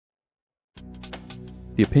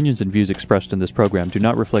The opinions and views expressed in this program do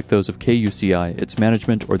not reflect those of KUCI, its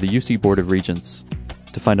management, or the UC Board of Regents.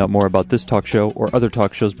 To find out more about this talk show or other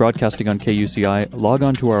talk shows broadcasting on KUCI, log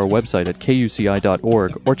on to our website at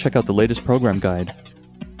kuci.org or check out the latest program guide.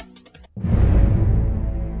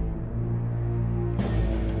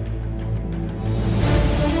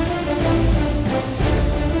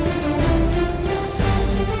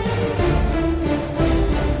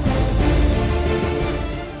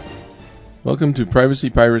 Welcome to Privacy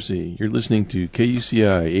Piracy. You're listening to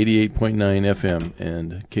KUCI 88.9 FM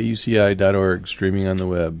and KUCI.org, streaming on the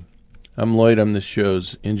web. I'm Lloyd, I'm this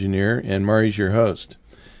show's engineer, and Mari's your host.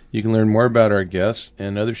 You can learn more about our guests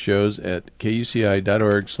and other shows at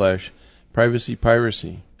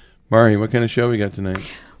KUCI.org/privacypiracy. Mari, what kind of show we got tonight?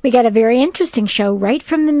 We got a very interesting show right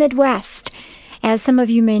from the Midwest. As some of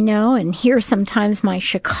you may know and hear sometimes my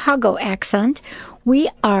Chicago accent, we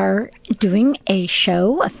are doing a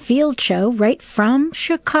show, a field show, right from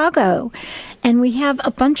Chicago. And we have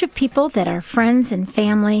a bunch of people that are friends and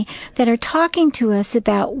family that are talking to us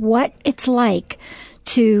about what it's like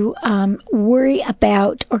to worry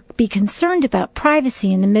about or be concerned about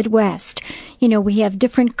privacy in the Midwest. You know, we have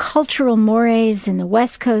different cultural mores in the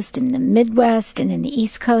West Coast, in the Midwest, and in the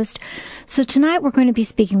East Coast. So tonight we're going to be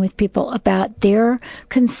speaking with people about their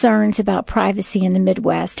concerns about privacy in the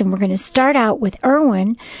Midwest. And we're going to start out with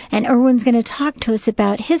Erwin, and Erwin's going to talk to us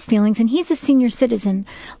about his feelings. And he's a senior citizen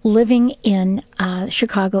living in the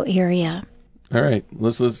Chicago area. All right,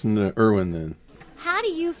 let's listen to Erwin then. How do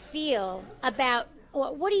you feel about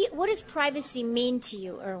what does privacy mean to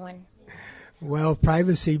you, Erwin? Well,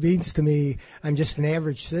 privacy means to me, I'm just an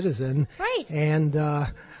average citizen. Right. And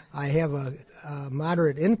I have a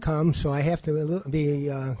moderate income, so I have to be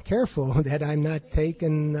careful that I'm not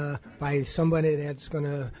taken by somebody that's going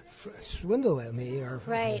to swindle at me or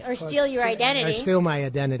steal your identity. Or steal my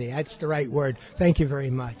identity. That's the right word. Thank you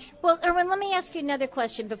very much. Well, Erwin, let me ask you another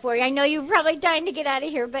question before I know you're probably dying to get out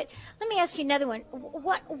of here, but let me ask you another one.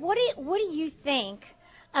 What do you think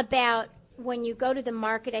about when you go to the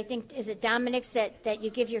market? I think, is it Dominic's that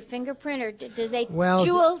you give your fingerprint, or does they? Well,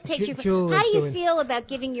 Jewel takes your. Jewel how do you feel about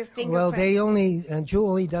giving your fingerprint? Well, Jewel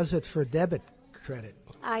only does it for debit credit.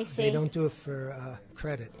 I see. They don't do it for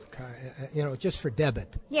credit, just for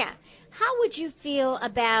debit. Yeah. How would you feel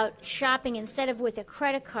about shopping instead of with a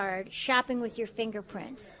credit card, shopping with your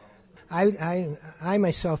fingerprint? I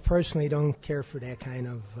myself personally don't care for that kind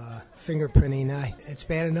of fingerprinting. It's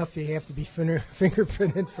bad enough you have to be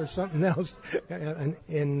fingerprinted for something else.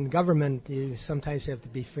 In government, you sometimes have to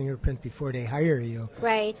be fingerprinted before they hire you.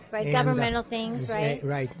 Right. And, governmental things, right?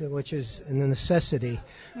 Right, which is a necessity.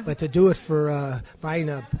 Mm-hmm. But to do it for buying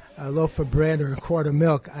a loaf of bread or a quart of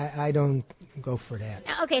milk, I don't go for that.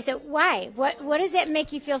 Okay, so why? What does that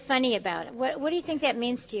make you feel funny about it? What do you think that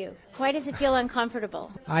means to you? Why does it feel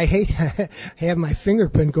uncomfortable? I hate to have my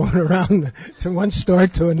fingerprint going around to one store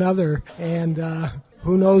to another, and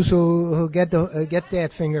who knows who'll get that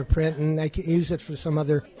fingerprint, and I can use it for some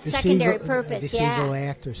other secondary purpose, deceitful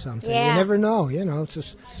act or something. Yeah. You never know. It's a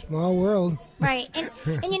small world. Right, and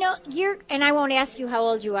and I won't ask you how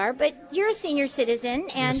old you are, but you're a senior citizen,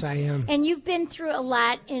 and yes, I am. And you've been through a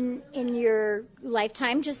lot in your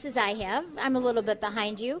lifetime, just as I have. I'm a little bit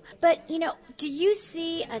behind you, but do you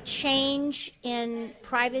see a change in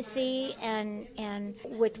privacy and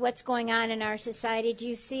with what's going on in our society? Do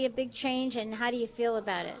you see a big change, and how do you feel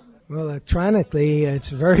about it? Well, electronically,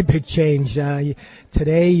 it's a very big change.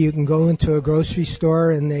 Today, you can go into a grocery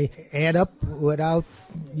store and they add up without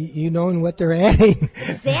you knowing what they're adding.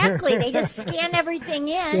 Exactly. They just scan everything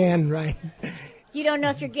in. Right. You don't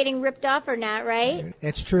know if you're getting ripped off or not, right?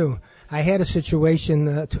 That's true. I had a situation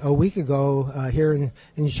a week ago here in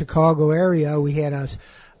the Chicago area. We had a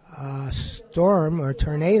storm or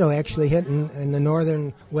tornado actually hit in the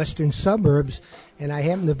northern western suburbs, and I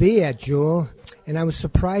happened to be at Jewel, and I was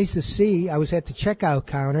surprised to see, I was at the checkout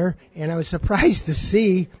counter, and I was surprised to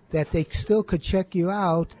see that they still could check you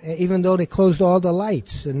out even though they closed all the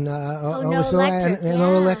lights. And no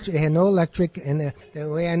electric, and the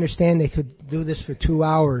way I understand, they could do this for 2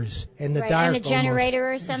 hours in the dark. And a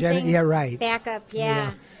generator or something? Yeah, right. Backup,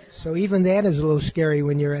 yeah. So even that is a little scary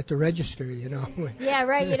when you're at the register, Yeah,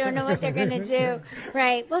 right. You don't know what they're going to do.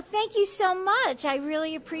 Right. Well, thank you so much. I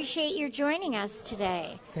really appreciate your joining us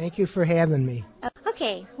today. Thank you for having me.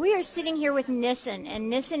 Okay, we are sitting here with Nissen, and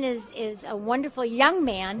Nissen is a wonderful young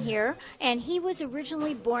man here, and he was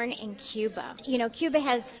originally born in Cuba. Cuba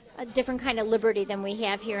has a different kind of liberty than we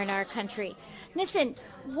have here in our country. Nissen,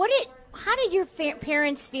 how did your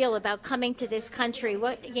parents feel about coming to this country?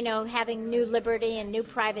 Having new liberty and new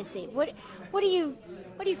privacy? What What do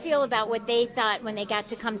you feel about what they thought when they got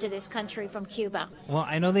to come to this country from Cuba? Well,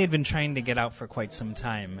 I know they had been trying to get out for quite some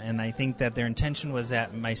time, and I think that their intention was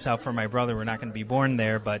that myself or my brother were not going to be born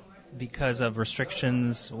there, but because of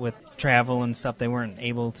restrictions with travel and stuff, they weren't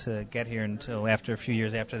able to get here until after a few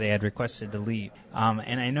years after they had requested to leave.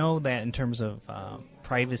 And I know that in terms of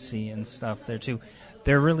privacy and stuff there too,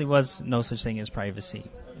 there really was no such thing as privacy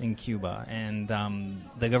in Cuba, and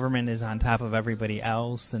the government is on top of everybody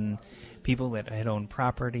else, and people that had owned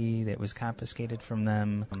property that was confiscated from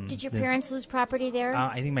them. Did your parents lose property there?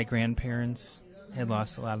 I think my grandparents had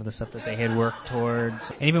lost a lot of the stuff that they had worked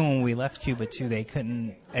towards. And even when we left Cuba, too, they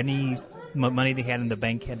couldn't, any money they had in the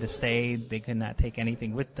bank had to stay. They could not take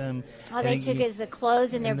anything with them. All they took is the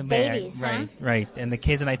clothes and their babies, bag, huh? Right, right. And the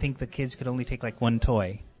kids, and I think the kids could only take like one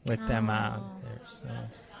toy with them out there. So.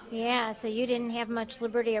 Yeah, so you didn't have much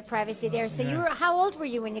liberty or privacy there. So you were, how old were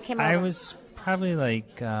you when you came over? I was probably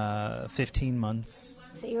like 15 months.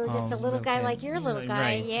 So you were just a little guy like your little guy.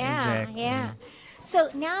 Right, yeah, exactly. yeah. So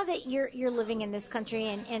now that you're living in this country,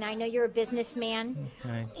 and I know you're a businessman,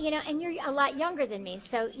 Right. And you're a lot younger than me.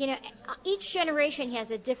 So, each generation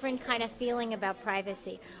has a different kind of feeling about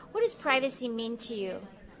privacy. What does privacy mean to you?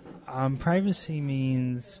 Privacy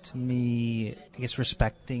means to me, I guess,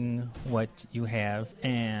 respecting what you have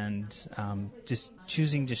and just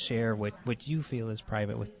choosing to share what you feel is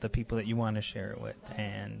private with the people that you want to share it with,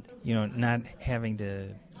 and not having to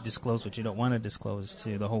disclose what you don't want to disclose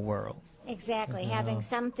to the whole world. Exactly. Having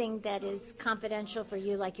something that is confidential for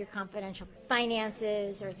you, like your confidential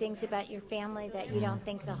finances or things about your family that you don't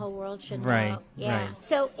think the whole world should know. Yeah. Right.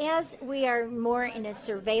 So as we are more in a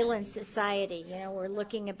surveillance society, we're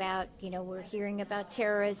looking about, we're hearing about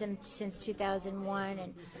terrorism since 2001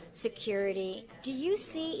 and security. Do you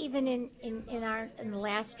see, even in the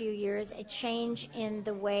last few years, a change in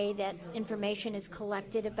the way that information is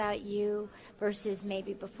collected about you versus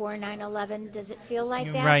maybe before 9/11? Does it feel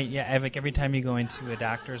like that? Right, yeah. Like every time you go into a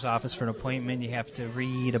doctor's office for an appointment, you have to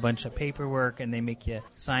read a bunch of paperwork, and they make you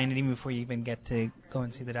sign it even before you even get to go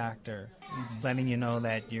and see the doctor. It's letting you know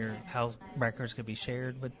that your health records could be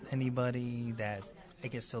shared with anybody, that I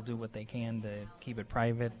guess they'll do what they can to keep it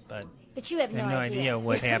private, but you have no idea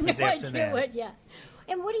what happens after that.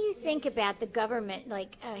 And what do you think about the government,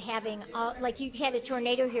 having like you had a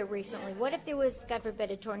tornado here recently? What if there was, God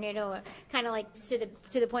forbid, a tornado, kind of like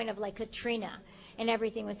to the point of like Katrina, and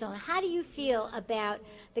everything was stolen? How do you feel about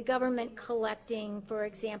the government collecting, for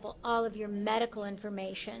example, all of your medical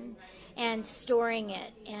information and storing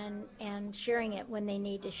it and sharing it when they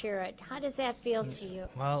need to share it? How does that feel to you?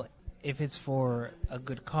 Well, if it's for a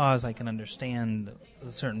good cause, I can understand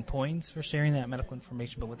certain points for sharing that medical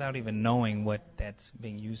information, but without even knowing what that's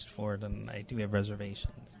being used for, then I do have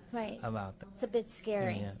reservations about that. It's a bit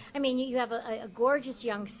scary. Yeah. I mean, you have a gorgeous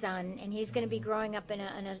young son, and he's going to be growing up in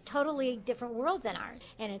a totally different world than ours,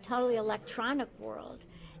 in a totally electronic world.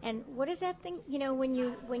 And what is that thing, when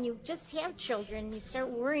you just have children, you start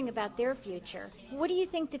worrying about their future. What do you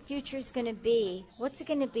think the future is going to be? What's it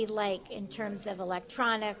going to be like in terms of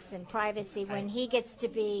electronics and privacy when he gets to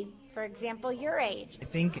be, for example, your age? I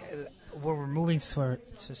think we're moving to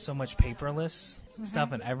so much paperless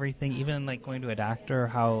stuff and everything, even like going to a doctor,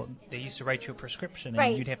 how they used to write you a prescription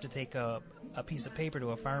and you'd have to take a piece of paper to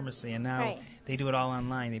a pharmacy, and now they do it all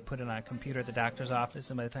online. They put it on a computer at the doctor's office,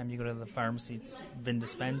 and by the time you go to the pharmacy, it's been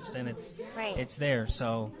dispensed and it's there.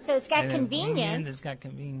 So it's got convenience. It's got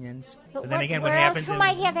convenience. But then again, what else, happens? Who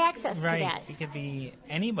might have access to that? It could be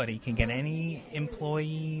anybody. Can get any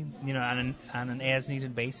employee, on an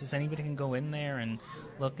as-needed basis. Anybody can go in there and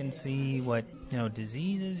look and see what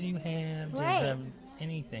diseases you have. Right.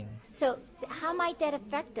 Anything. So how might that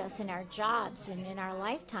affect us in our jobs and in our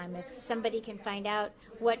lifetime if somebody can find out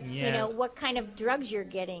what what kind of drugs you're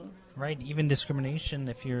getting? Right, even discrimination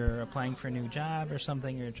if you're applying for a new job or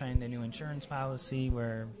something, or trying a new insurance policy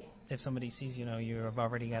where if somebody sees you've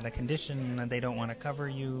already got a condition and they don't want to cover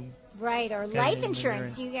you. Right, or life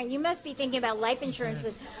insurance. You must be thinking about life insurance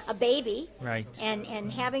with a baby. Right.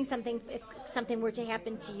 And having something, if something were to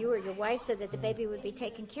happen to you or your wife, so that the baby would be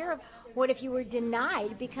taken care of. What if you were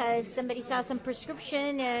denied because somebody saw some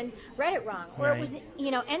prescription and read it wrong, or it was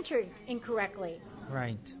entered incorrectly?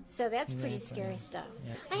 Right. So that's pretty scary stuff.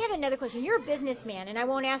 Yeah. I have another question. You're a businessman, and I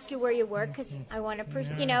won't ask you where you work because I want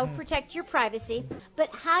to, protect your privacy.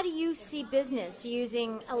 But how do you see business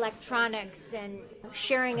using electronics and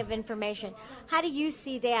sharing of information? How do you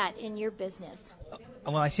see that in your business?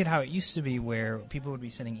 Well, I see how it used to be, where people would be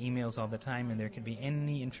sending emails all the time, and there could be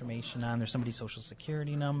any information on there, somebody's social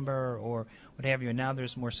security number or what have you. And now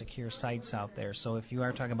there's more secure sites out there. So if you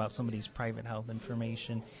are talking about somebody's private health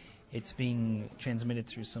information, it's being transmitted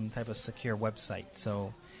through some type of secure website.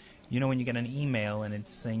 So, when you get an email and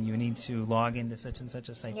it's saying you need to log into such and such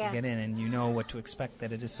a site to get in, and you know what to expect,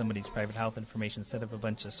 that it is somebody's private health information instead of a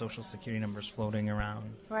bunch of social security numbers floating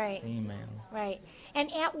around the email. Right. And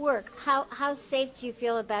at work, how safe do you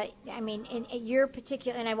feel about, in your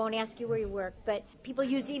particular, and I won't ask you where you work, but people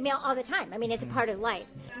use email all the time. It's a part of life.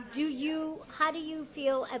 How do you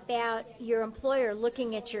feel about your employer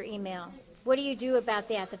looking at your email? What do you do about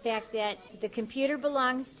that? The fact that the computer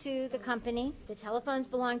belongs to the company, the telephones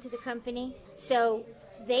belong to the company, so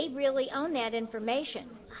they really own that information.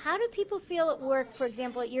 How do people feel at work, for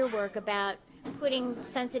example, at your work, about putting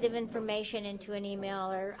sensitive information into an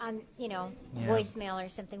email or on, voicemail or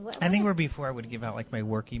something? I think where before I would give out like my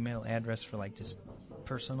work email address for like just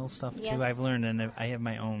personal stuff too. I've learned, and I have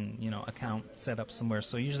my own, account set up somewhere.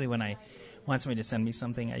 So usually when I want somebody to send me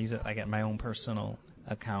something, I use it like at my own personal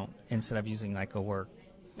account instead of using like a work.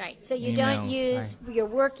 Right. So you don't use your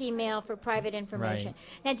work email for private information. Right.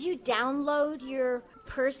 Now, do you download your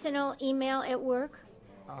personal email at work?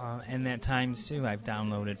 And at times too, I've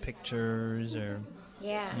downloaded pictures or.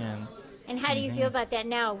 Yeah. And how do you feel about that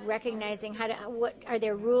now? Recognizing what are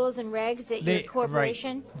there rules and regs that your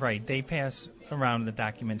corporation? Right. They pass around the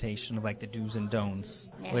documentation of like the do's and don'ts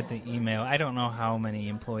with the email. I don't know how many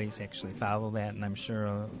employees actually follow that, and I'm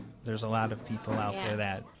sure there's a lot of people out there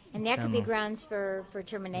that. And that could be grounds for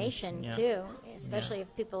termination too, especially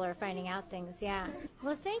if people are finding out things. Yeah.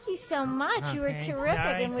 Well, thank you so much. Okay. You were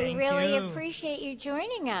terrific, and we really appreciate you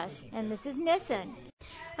joining us. And this is Nissen.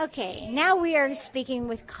 Okay, now we are speaking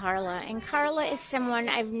with Carla, and Carla is someone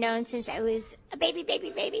I've known since I was a baby.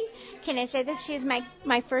 Can I say that she is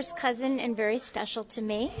my first cousin and very special to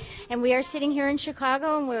me? And we are sitting here in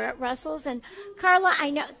Chicago, and we're at Russell's, and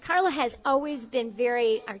Carla has always been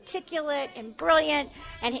very articulate and brilliant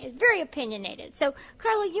and very opinionated. So,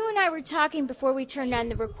 Carla, you and I were talking before we turned on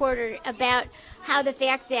the recorder about how the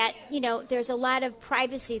fact that, there's a lot of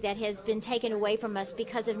privacy that has been taken away from us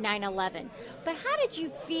because of 9/11. But how did you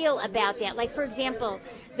feel about that? Like, for example,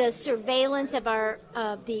 the surveillance of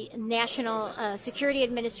the National Security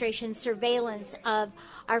Administration's surveillance of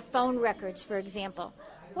our phone records, for example.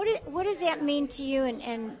 What does that mean to you,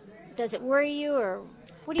 and does it worry you, or what do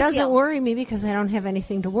you feel? It doesn't worry me because I don't have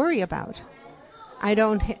anything to worry about.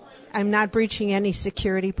 I'm not breaching any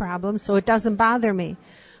security problems, so it doesn't bother me.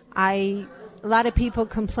 A lot of people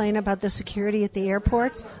complain about the security at the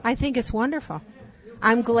airports. I think it's wonderful.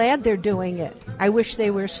 I'm glad they're doing it. I wish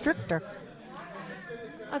they were stricter.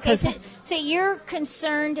 Okay, so you're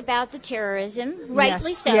concerned about the terrorism,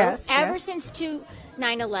 rightly so. Ever since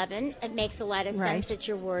 9/11, it makes a lot of sense that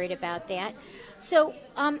you're worried about that. So,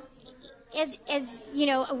 as you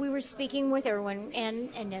know, we were speaking with Erwin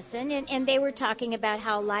and Nissen, and they were talking about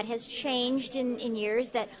how a lot has changed in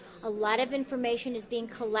years, that a lot of information is being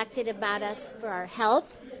collected about us for our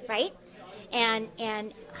health, right?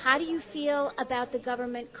 And how do you feel about the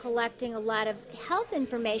government collecting a lot of health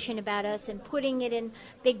information about us and putting it in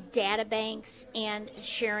big data banks and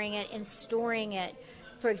sharing it and storing it,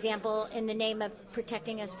 for example, in the name of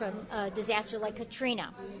protecting us from a disaster like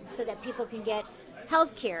Katrina, so that people can get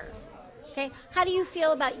health care? Okay, how do you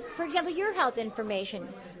feel about, for example, your health information,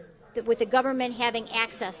 with the government having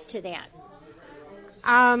access to that?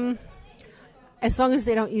 As long as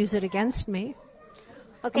they don't use it against me.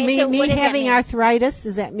 Okay, so me having arthritis,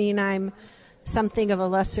 does that mean I'm something of a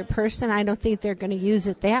lesser person? I don't think they're going to use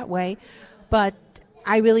it that way, but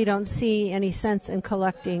I really don't see any sense in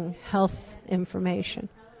collecting health information.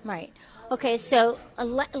 Right. Okay, so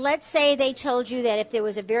let's say they told you that if there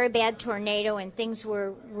was a very bad tornado and things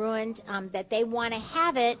were ruined, that they want to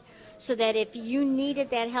have it so that if you needed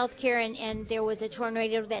that health care and there was a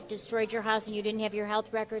tornado that destroyed your house and you didn't have your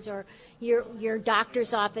health records or your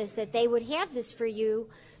doctor's office, that they would have this for you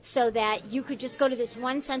so that you could just go to this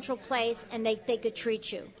one central place and they could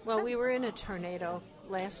treat you. Well, we were in a tornado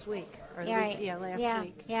last week. Last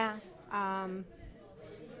week. Yeah. I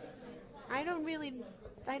don't really...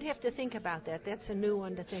 I'd have to think about that. That's a new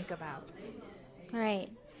one to think about. Right.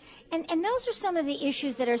 And those are some of the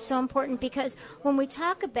issues that are so important, because when we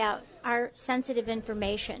talk about our sensitive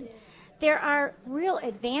information, there are real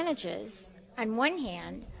advantages, on one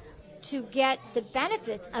hand, to get the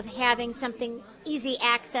benefits of having something easy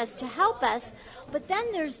access to help us, but then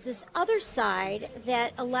there's this other side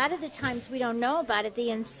that a lot of the times we don't know about it, the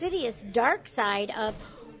insidious dark side of,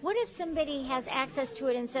 what if somebody has access to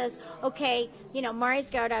it and says, okay, Mari's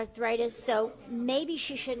got arthritis, so maybe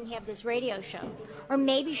she shouldn't have this radio show, or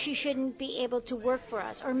maybe she shouldn't be able to work for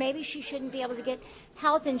us, or maybe she shouldn't be able to get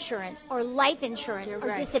health insurance or life insurance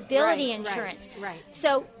or disability insurance. Right.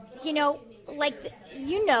 So,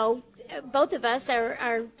 both of us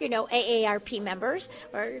are AARP members,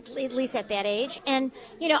 or at least at that age. And,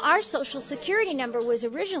 our Social Security number was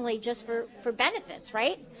originally just for benefits,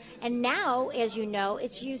 right? And now, as you know,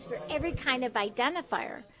 it's used for every kind of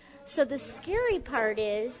identifier. So the scary part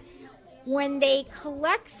is when they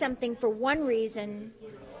collect something for one reason,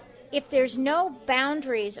 if there's no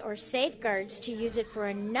boundaries or safeguards to use it for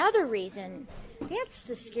another reason, that's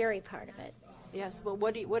the scary part of it. Yes, but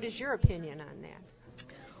what is your opinion on that?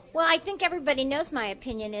 Well, I think everybody knows my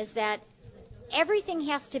opinion is that everything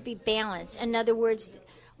has to be balanced. In other words,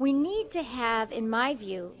 we need to have, in my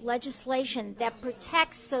view, legislation that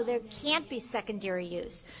protects so there can't be secondary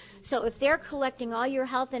use. So if they're collecting all your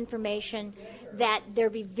health information, that there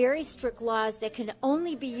be very strict laws that can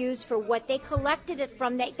only be used for what they collected it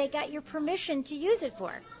from, they got your permission to use it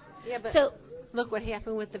for. Yeah, but look what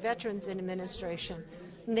happened with the Veterans Administration.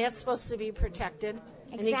 And that's supposed to be protected.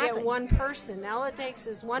 And you get one person. All it takes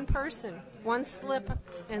is one person, one slip,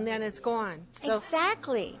 and then it's gone. So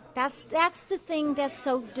exactly. That's the thing that's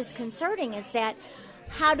so disconcerting is that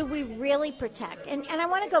how do we really protect? And I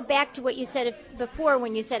want to go back to what you said before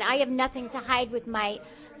when you said, I have nothing to hide with my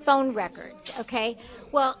phone records, okay?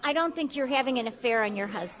 Well, I don't think you're having an affair on your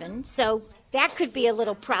husband, so that could be a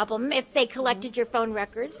little problem if they collected your phone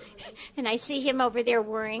records. And I see him over there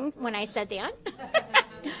worrying when I said that.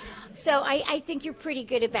 So I think you're pretty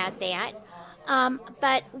good about that.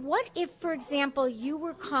 But what if, for example, you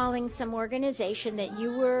were calling some organization that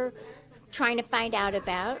you were trying to find out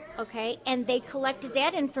about, okay, and they collected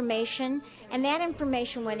that information, and that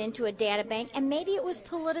information went into a data bank, and maybe it was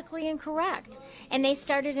politically incorrect, and they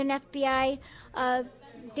started an FBI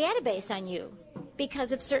database on you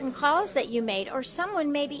because of certain calls that you made, or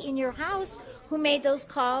someone maybe in your house who made those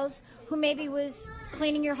calls who maybe was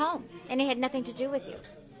cleaning your home, and it had nothing to do with you.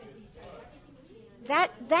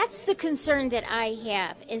 That's the concern that I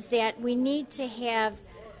have, is that we need to have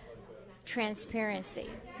transparency.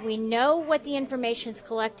 We know what the information's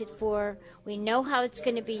collected for, we know how it's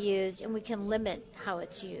going to be used, and we can limit how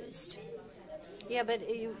it's used. Yeah, but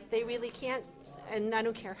they really can't, and I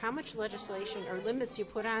don't care how much legislation or limits you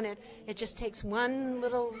put on it, it just takes one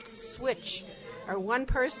little switch or one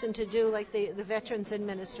person to do like the Veterans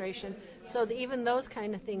Administration. So even those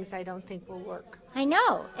kind of things I don't think will work. I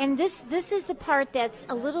know, and this is the part that's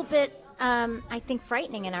a little bit, I think,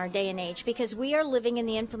 frightening in our day and age, because we are living in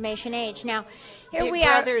the information age. Now, here Big we are.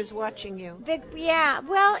 Big Brother is watching you.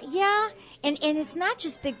 And it's not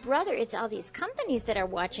just Big Brother, it's all these companies that are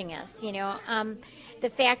watching us, the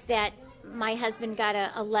fact that my husband got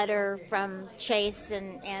a letter from Chase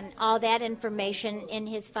and all that information in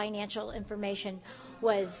his financial information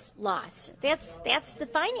was lost. That's the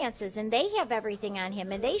finances, and they have everything on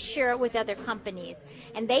him, and they share it with other companies,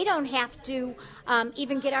 and they don't have to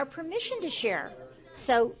even get our permission to share.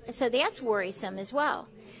 So that's worrisome as well.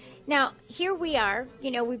 Now, here we are,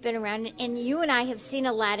 we've been around, and you and I have seen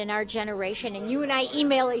a lot in our generation, and you and I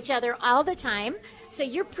email each other all the time, so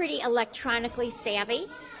you're pretty electronically savvy.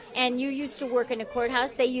 And you used to work in a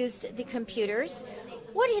courthouse. They used the computers.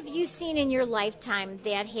 What have you seen in your lifetime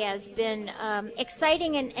that has been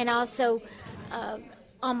exciting and also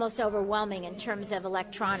almost overwhelming in terms of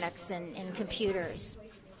electronics and computers?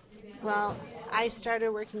 Well, I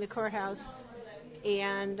started working the courthouse,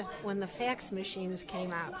 and when the fax machines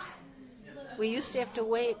came out, we used to have to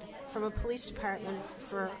wait from a police department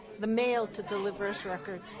for the mail to deliver us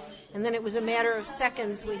records. And then it was a matter of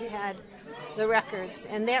seconds we had the records,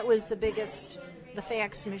 and that was the biggest. The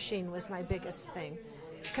fax machine was my biggest thing.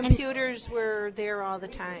 Computers were there all the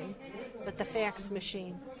time, but the fax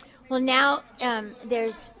machine. Well, now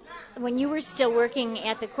when you were still working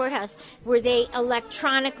at the courthouse, were they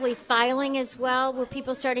electronically filing as well? Were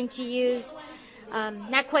people starting to use,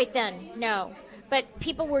 not quite then, no, but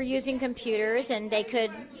people were using computers, and they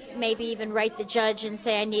could maybe even write the judge and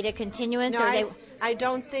say, I need a continuance? No, I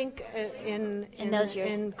don't think in those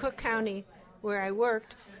years, in Cook County, where I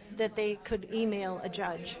worked, that they could email a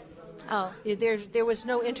judge. Oh. There was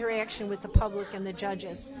no interaction with the public and the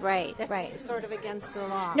judges. Right, That's right. sort of against the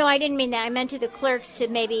law. No, I didn't mean that. I meant to the clerks to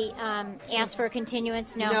maybe ask for a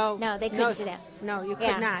continuance. No, they couldn't do that. No, you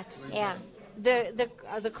could not. Yeah.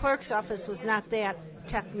 The clerk's office was not that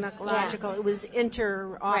technological. Yeah. It was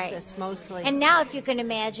inter-office mostly. And now, if you can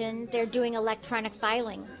imagine, they're doing electronic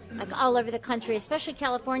filing, like all over the country, especially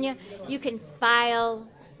California. You can file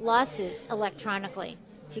lawsuits electronically,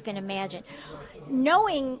 if you can imagine.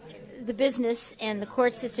 Knowing the business and the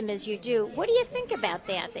court system as you do, what do you think about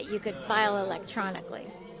that you could file electronically?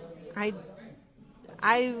 I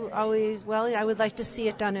would like to see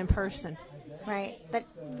it done in person. Right. But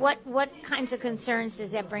what kinds of concerns does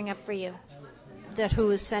that bring up for you? that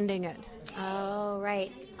who is sending it. Oh,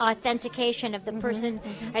 right. Authentication of the person.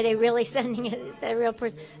 Are they really sending it the real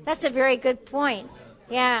person? That's a very good point.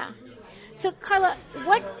 Yeah. So, Carla,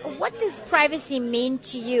 what does privacy mean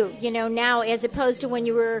to you, now as opposed to when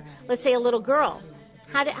you were, let's say, a little girl?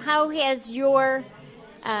 How has your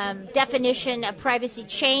definition of privacy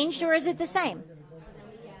changed, or is it the same?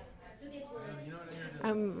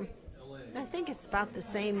 I think it's about the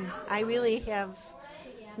same. I really have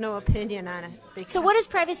no opinion on it. So what is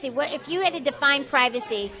privacy? What if you had to define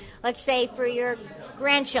privacy, let's say for your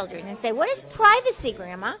grandchildren, and say, what is privacy,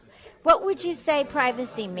 Grandma? What would you say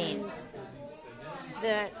privacy means?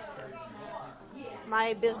 That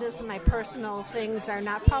my business and my personal things are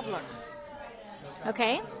not public.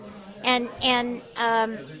 Okay. And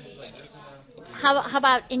how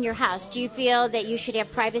about in your house? Do you feel that you should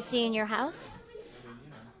have privacy in your house?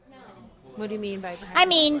 What do you mean by privacy? I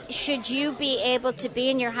mean, should you be able to be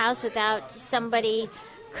in your house without somebody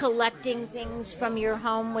collecting things from your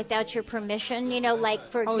home without your permission? Like,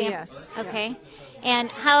 for example. Oh, yes. Okay. Yeah. And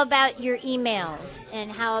how about your emails?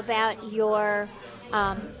 And how about your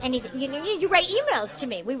anything? You write emails to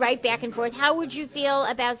me. We write back and forth. How would you feel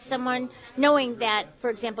about someone knowing that, for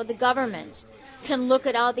example, the government can look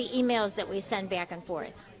at all the emails that we send back and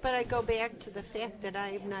forth? But I go back to the fact that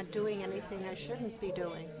I'm not doing anything I shouldn't be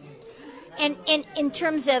doing. And in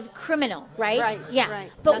terms of criminal, right? Right. Yeah.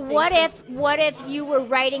 Right. But what if you were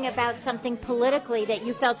writing about something politically that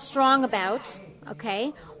you felt strong about?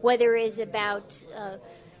 Okay, whether it is about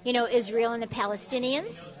Israel and the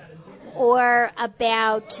Palestinians, or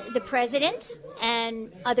about the president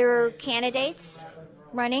and other candidates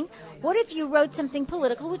running. What if you wrote something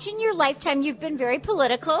political, which in your lifetime you've been very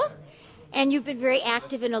political, and you've been very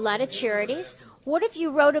active in a lot of charities? What if you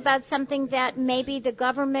wrote about something that maybe the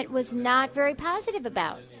government was not very positive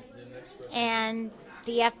about, and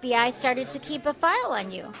the FBI started to keep a file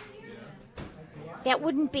on you? That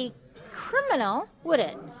wouldn't be criminal, would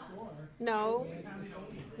it? No,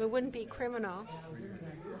 it wouldn't be criminal.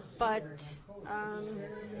 But, I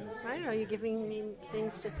don't know, you're giving me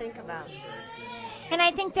things to think about. And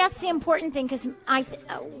I think that's the important thing, because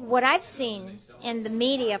what I've seen in the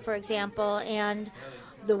media, for example, and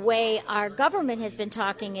the way our government has been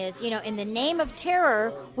talking is, in the name of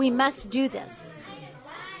terror, we must do this.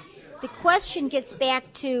 The question gets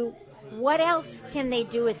back to what else can they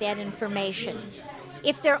do with that information?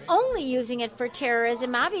 If they're only using it for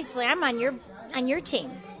terrorism, obviously I'm on your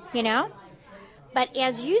team, But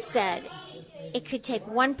as you said, it could take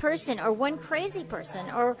one person or one crazy person,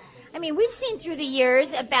 we've seen through the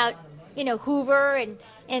years about, Hoover and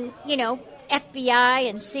FBI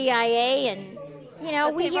and CIA and,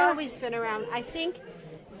 But they've always been around. I think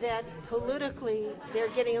that politically they're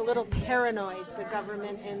getting a little paranoid, the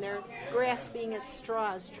government, and they're grasping at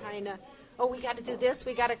straws, trying to, we got to do this,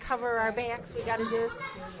 we got to cover our backs, we got to do this.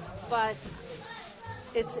 But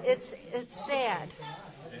it's sad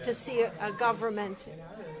to see a government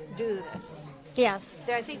do this. Yes.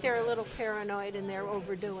 I think they're a little paranoid and they're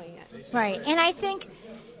overdoing it. Right. And I think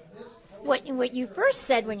what you first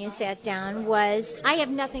said when you sat down was, I have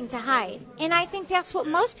nothing to hide. And I think that's what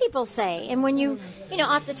most people say. And when you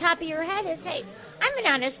off the top of your head is, hey, I'm an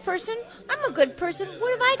honest person. I'm a good person.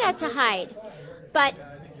 What have I got to hide? But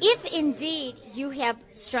if indeed you have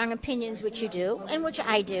strong opinions, which you do, and which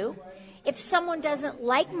I do, if someone doesn't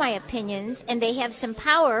like my opinions and they have some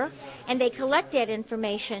power and they collect that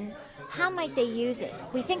information, how might they use it?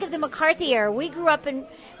 We think of the McCarthy era. We grew up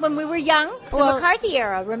when we were young, the McCarthy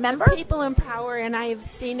era, remember? People in power, and I've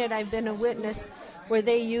seen it, I've been a witness, where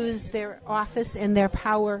they use their office and their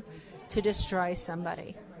power to destroy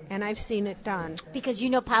somebody. And I've seen it done. Because you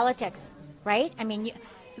know politics, right?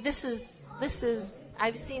 This is,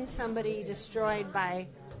 I've seen somebody destroyed by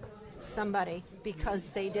somebody because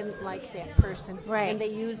they didn't like that person. Right. And they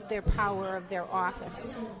used their power of their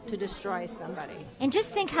office to destroy somebody. And just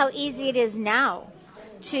think how easy it is now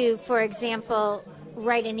to, for example,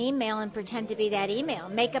 write an email and pretend to be that email.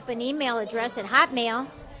 Make up an email address at Hotmail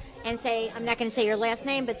and say, I'm not going to say your last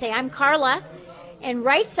name, but say, I'm Carla, and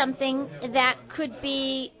write something that could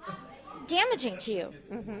be damaging to you.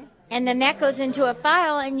 Mm-hmm. And then that goes into a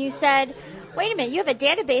file, and you said, wait a minute, you have a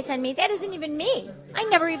database on me. That isn't even me. I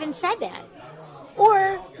never even said that.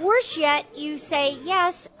 Or worse yet, you say,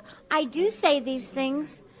 yes, I do say these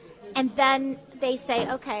things, and then they say,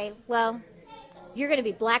 okay, well, you're going to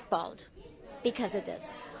be blackballed because of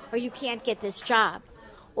this, or you can't get this job,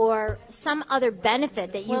 or some other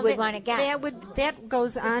benefit that you would want to get. That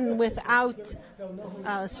goes on without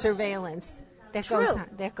surveillance.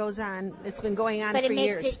 That goes on. It's been going on for years. But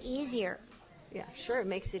it makes it easier. Yeah, sure, it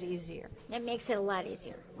makes it easier. It makes it a lot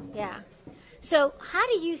easier. Yeah. So how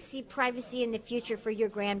do you see privacy in the future for your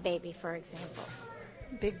grandbaby, for example?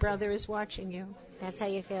 Big Brother is watching you. That's how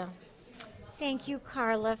you feel. Thank you,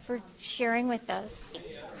 Carla, for sharing with us.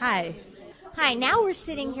 Hi. Hi, now we're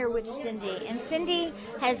sitting here with Cindy, and Cindy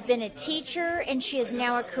has been a teacher, and she is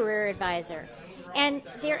now a career advisor. And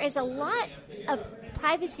there is a lot of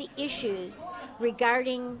privacy issues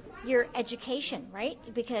regarding your education, right?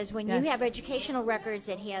 Because when Yes. you have educational records,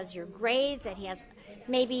 it has your grades, it has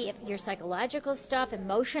maybe your psychological stuff,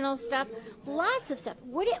 emotional stuff, lots of stuff.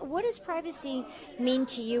 What does privacy mean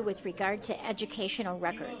to you with regard to educational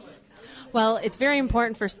records? Well, it's very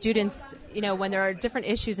important for students, when there are different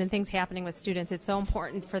issues and things happening with students, it's so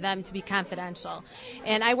important for them to be confidential.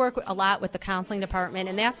 And I work a lot with the counseling department,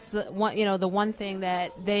 and that's the one thing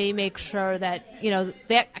that they make sure that,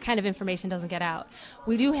 that kind of information doesn't get out.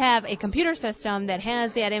 We do have a computer system that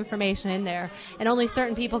has that information in there, and only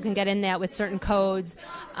certain people can get in that with certain codes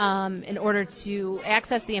in order to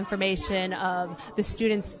access the information of the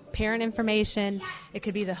student's parent information. It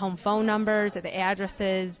could be the home phone numbers or the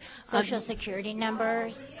addresses. Social Security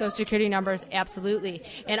numbers. Social Security numbers, absolutely.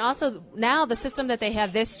 And also, now the system that they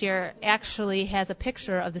have this year actually has a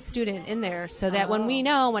picture of the student in there, so that when we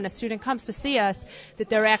know when a student comes to see us that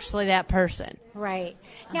they're actually that person. Right.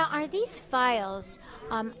 Now, are these files,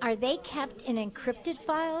 are they kept in encrypted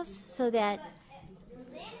files so that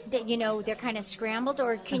they're kind of scrambled,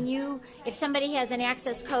 or can you, if somebody has an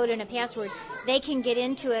access code and a password, they can get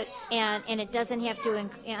into it and it doesn't have to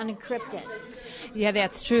unencrypt it? Yeah,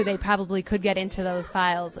 that's true. They probably could get into those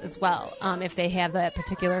files as well if they have that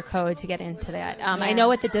particular code to get into that. I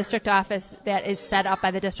know at the district office that is set up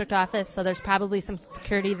by the district office, so there's probably some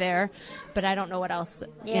security there, but I don't know what else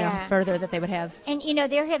further that they would have. And,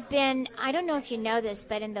 there have been, I don't know if you know this,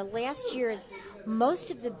 but in the last year, most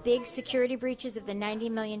of the big security breaches of the 90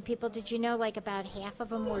 million people, did you know like about half of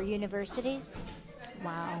them were universities?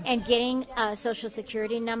 Wow. And getting Social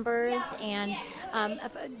Security numbers, and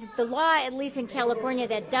the law, at least in California,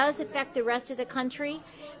 that does affect the rest of the country,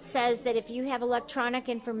 says that if you have electronic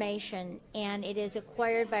information and it is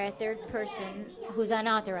acquired by a third person who's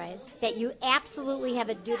unauthorized, that you absolutely have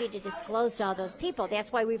a duty to disclose to all those people.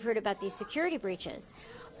 That's why we've heard about these security breaches.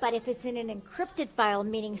 But if it's in an encrypted file,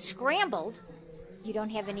 meaning scrambled, you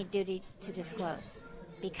don't have any duty to disclose,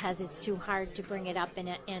 because it's too hard to bring it up and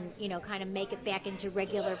kind of make it back into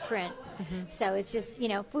regular print. Mm-hmm. So it's just,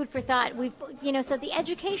 food for thought. So the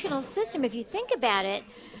educational system, if you think about it,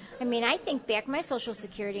 I think back, my Social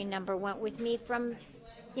Security number went with me from,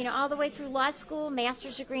 all the way through law school,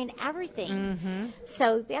 master's degree, and everything. Mm-hmm.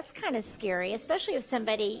 So that's kind of scary, especially if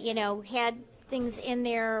somebody, had things in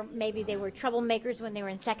there. Maybe they were troublemakers when they were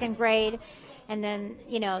in second grade, and then,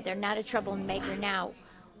 they're not a troublemaker now.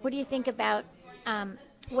 What do you think about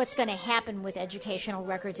what's going to happen with educational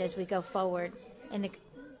records as we go forward,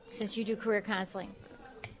 since you do career counseling?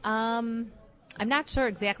 I'm not sure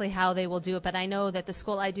exactly how they will do it, but I know that the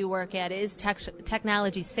school I do work at is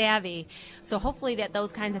technology savvy, so hopefully that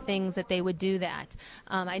those kinds of things that they would do that.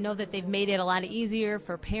 I know that they've made it a lot easier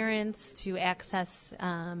for parents to access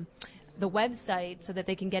the website so that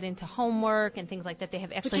they can get into homework and things like that. They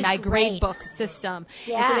have actually my gradebook system.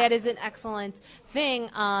 Yeah. And so that is an excellent thing.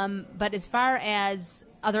 But as far as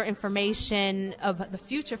other information of the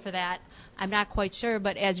future for that, I'm not quite sure,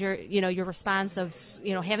 but as your response of,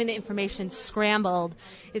 having the information scrambled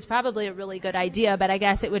is probably a really good idea, but I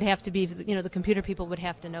guess it would have to be, the computer people would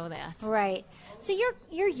have to know that. Right. So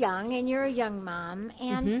you're young, and you're a young mom,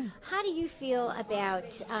 and mm-hmm. How do you feel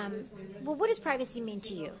about, what does privacy mean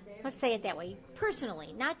to you? Let's say it that way,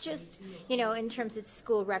 personally, not just, in terms of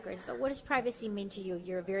school records, but what does privacy mean to you?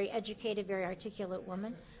 You're a very educated, very articulate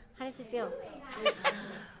woman. How does it feel?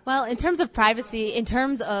 Well, in terms of privacy, in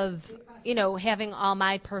terms of, having all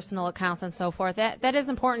my personal accounts and so forth, that is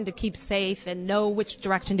important to keep safe and know which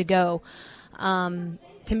direction to go,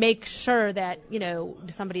 to make sure that,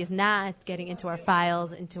 somebody is not getting into our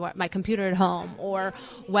files, into my computer at home, or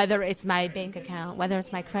whether it's my bank account, whether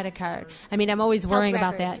it's my credit card. I'm always worrying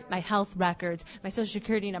about that. My health records, my Social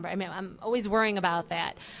Security number. I'm always worrying about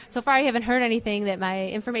that. So far, I haven't heard anything that my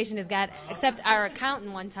information has got, except our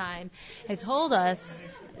accountant one time had told us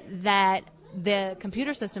that the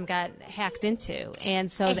computer system got hacked into.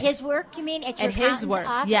 And so at his work, you mean? At your his work,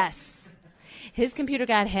 office? Yes. his computer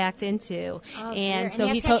got hacked into. Oh, and dear. so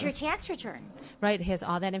and he that's told your tax return. Right, it has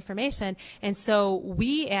all that information. And so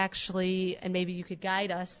we actually, and maybe you could guide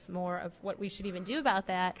us more of what we should even do about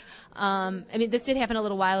that. I mean, this did happen a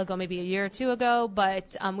little while ago, maybe a year or two ago,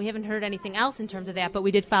 but we haven't heard anything else in terms of that. But we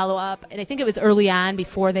did follow up, and I think it was early on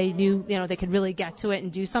before they knew, they could really get to it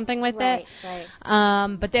and do something with it.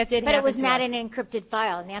 Right. But that did happen. But it was to not us. an encrypted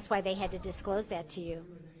file, and that's why they had to disclose that to you.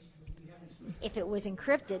 If it was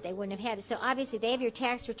encrypted, they wouldn't have had it. So obviously, they have your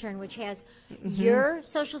tax return, which has your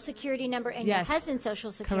Social Security number and Yes. your husband's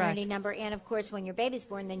Social Security Correct. number, and of course, when your baby's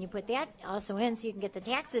born, then you put that also in so you can get the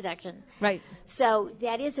tax deduction. Right. So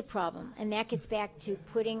that is a problem, and that gets back to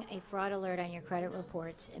putting a fraud alert on your credit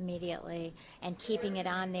reports immediately and keeping it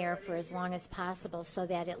on there for as long as possible, so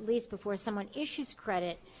that at least before someone issues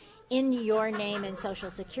credit in your name and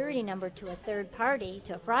Social Security number to a third party,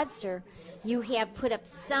 to a fraudster, you have put up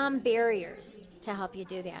some barriers to help you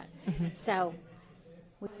do that. So,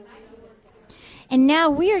 and now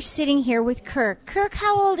we are sitting here with Kirk. Kirk,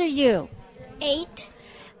 how old are you? 8.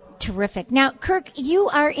 Terrific. Now, Kirk, you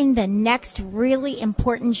are in the next really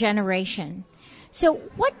important generation. So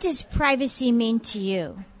what does privacy mean to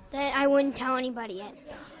you? That I wouldn't tell anybody yet.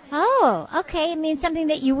 Oh, okay. It means something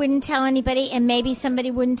that you wouldn't tell anybody, and maybe somebody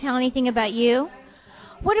wouldn't tell anything about you.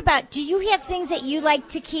 What about, do you have things that you like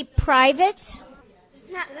to keep private?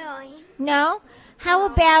 Not really. No? How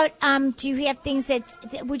about, do you have things that,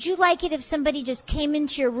 would you like it if somebody just came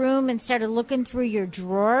into your room and started looking through your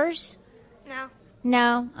drawers? No.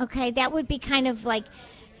 No? Okay, that would be kind of like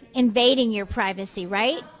invading your privacy,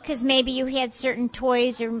 right? Because maybe you had certain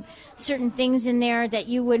toys or certain things in there that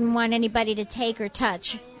you wouldn't want anybody to take or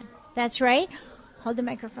touch. That's right? Hold the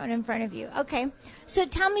microphone in front of you. Okay. So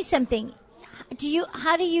tell me something. Do you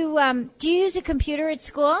use a computer at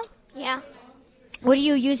school? Yeah. What do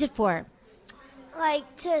you use it for?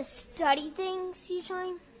 Like to study things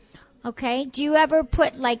usually. Okay. Do you ever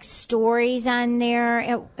put like stories on there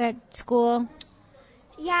at school?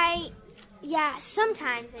 Yeah,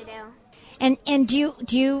 sometimes I do. And do you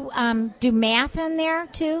do math on there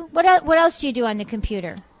too? What else do you do on the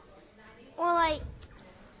computer? Well, like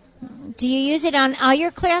Do you use it on all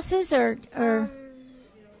your classes or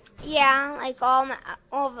yeah, like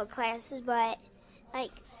all the classes, but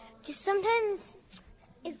like just sometimes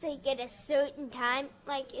it's like at a certain time.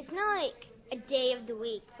 Like it's not like a day of the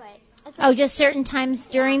week, but it's like, just certain times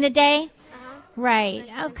during the day? Right.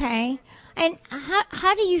 Okay. And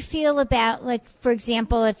how do you feel about, like, for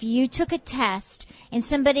example, if you took a test and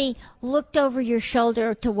somebody looked over your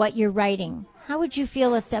shoulder to what you're writing? How would you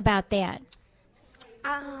feel about that?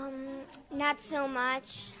 not so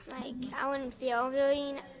much. Like I wouldn't feel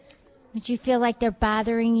really. Would you feel like they're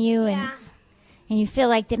bothering you Yeah. and you feel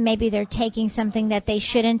like that maybe they're taking something that they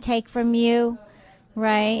shouldn't take from you?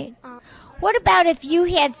 Right? What about if you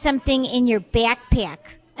had something in your backpack,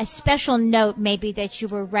 a special note maybe that you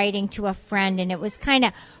were writing to a friend and it was kind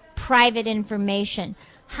of private information?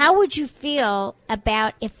 How would you feel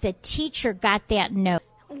about if the teacher got that note?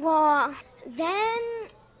 Well, then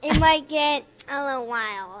it might get a little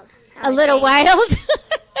wild. I A would little think. wild?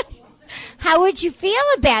 How would you feel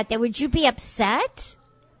about that? Would you be upset?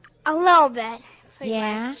 A little bit. Pretty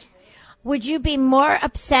Yeah. much. Would you be more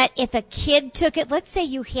upset if a kid took it? Let's say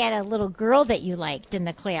you had a little girl that you liked in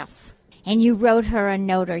the class and you wrote her a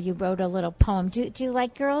note or you wrote a little poem. Do you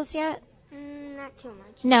like girls yet? Not too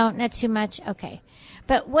much. No, not too much. Okay.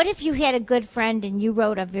 But what if you had a good friend and you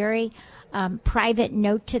wrote a very private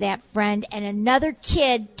note to that friend and another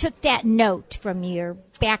kid took that note from your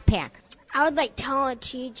backpack? I would like tell a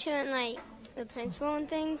teacher and like the principal and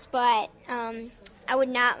things, but I would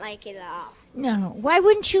not like it at all. No. Why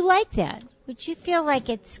wouldn't you like that? Would you feel like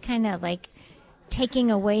it's kind of like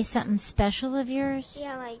taking away something special of yours?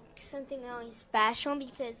 Yeah, like something really special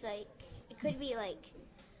because like it could be like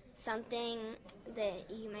something that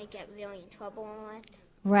you might get really in trouble with.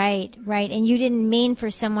 Right, right. And you didn't mean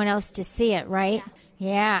for someone else to see it, right?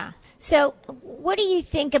 Yeah. So what do you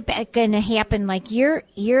think about going to happen? Like you're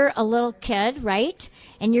a little kid, right?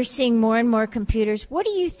 And you're seeing more and more computers. What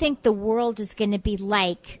do you think the world is going to be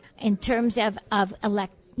like in terms of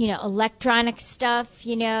electronic stuff,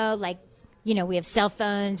 like, we have cell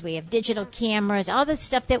phones, we have digital cameras, all the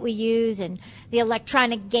stuff that we use and the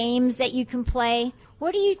electronic games that you can play.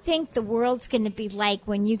 What do you think the world's going to be like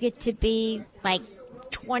when you get to be like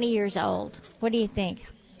 20 years old? What do you think?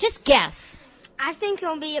 Just guess. I think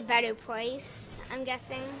it'll be a better place, I'm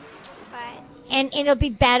guessing. But And it'll be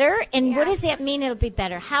better? And what Yeah. does that mean it'll be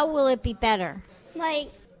better? How will it be better? like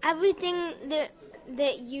everything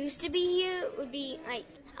that used to be here would be like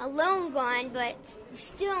a little gone, but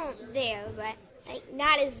still there, but like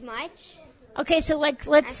not as much. Okay, so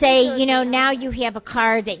let's say, you know, now you have a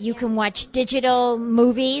car that you can watch digital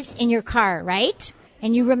movies in your car, right?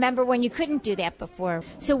 And you remember when you couldn't do that before.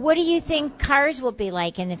 So what do you think cars will be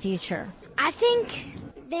like in the future? I think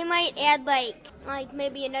they might add like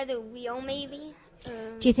maybe another wheel, maybe.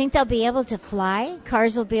 Do you think they'll be able to fly?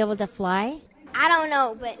 Cars will be able to fly? I don't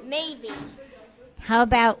know, but maybe. How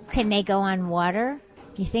about, can they go on water?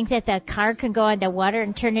 Do you think that the car can go on the water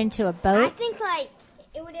and turn into a boat? I think like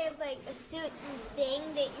it would have like a certain thing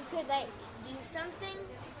that you could like do something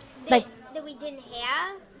that we didn't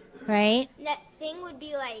have. Right. That thing would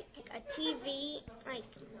be like a TV,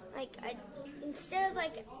 instead of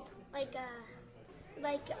like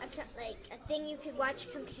a thing you could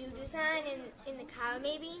watch computers on in the car,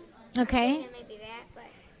 maybe. Okay. Maybe that, but.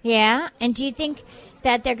 Yeah, and do you think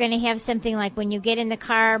that they're going to have something like when you get in the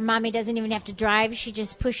car, Mommy doesn't even have to drive, she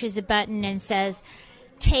just pushes a button and says,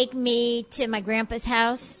 take me to my grandpa's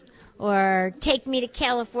house, or take me to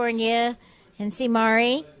California and see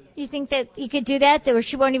Mari? You think that you could do that, where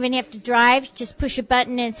she won't even have to drive, just push a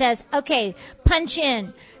button and it says, okay, punch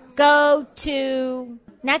in, go to,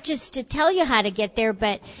 not just to tell you how to get there,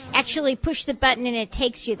 but actually push the button and it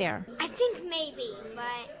takes you there? I think maybe,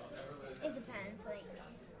 but it depends.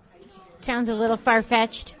 Sounds a little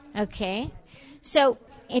far-fetched. Okay. So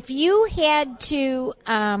if you had to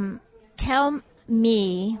tell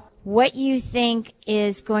me what you think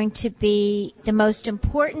is going to be the most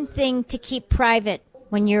important thing to keep private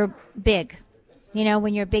when you're big, you know,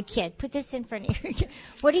 when you're a big kid. Put this in front of you.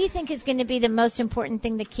 What do you think is going to be the most important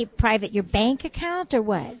thing to keep private? Your bank account or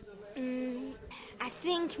what? I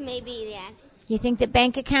think maybe that. You think the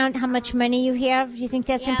bank account, how much money you have, you think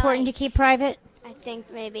that's important to keep private? I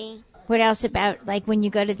think maybe. What else about, like, when you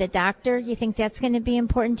go to the doctor? You think that's going to be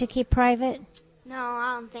important to keep private? No,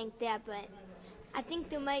 I don't think that, but I think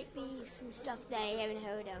there might be some stuff that I haven't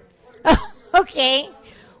heard of. Oh, okay.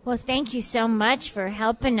 Well, thank you so much for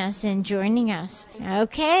helping us and joining us.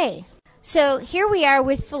 Okay. So here we are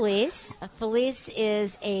with Felice. Felice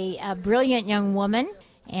is a brilliant young woman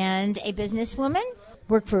and a businesswoman,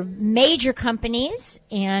 worked for major companies,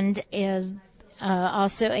 and is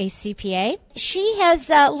also a CPA. She has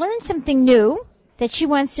learned something new that she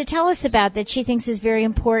wants to tell us about that she thinks is very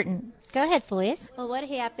important. Go ahead, Felice. Well, what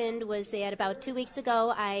happened was that about 2 weeks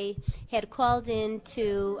ago, I had called in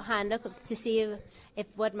to Honda to see if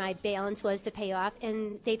what my balance was to pay off,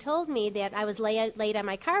 and they told me that I was late on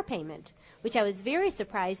my car payment, which I was very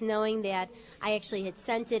surprised, knowing that I actually had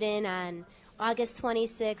sent it in on August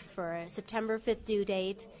 26th for a September 5th due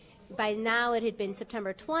date. By now it had been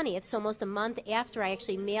September 20th, so almost a month after I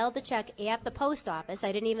actually mailed the check at the post office.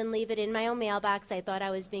 I didn't even leave it in my own mailbox. I thought I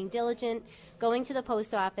was being diligent, going to the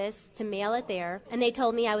post office to mail it there, and they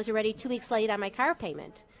told me I was already 2 weeks late on my car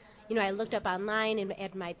payment. You know, I looked up online and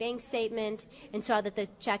at my bank statement and saw that the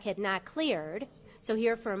check had not cleared. So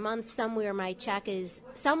here for a month somewhere my check is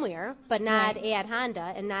somewhere, but not at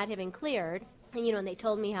Honda and not having cleared. And, you know, and they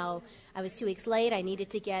told me how I was 2 weeks late. I needed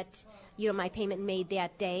to get, you know, my payment made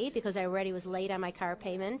that day because I already was late on my car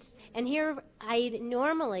payment. And here I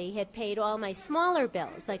normally had paid all my smaller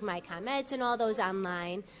bills, like my ComEds and all those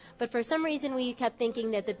online. But for some reason we kept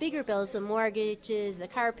thinking that the bigger bills, the mortgages, the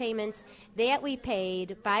car payments, that we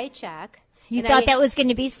paid by check. You thought that was going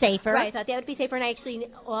to be safer. Right, I thought that would be safer, and I actually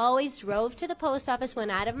always drove to the post office,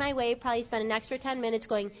 went out of my way, probably spent an extra 10 minutes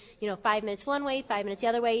going, 5 minutes one way, 5 minutes the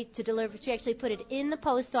other way to actually put it in the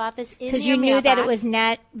post office. Because you knew that it was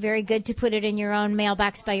not very good to put it in your own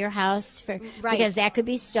mailbox by your house because that could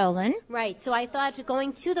be stolen. Right, so I thought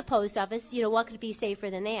going to the post office, what could be safer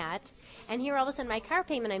than that? And here all of a sudden my car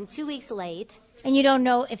payment, I'm 2 weeks late. And you don't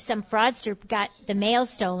know if some fraudster got the mail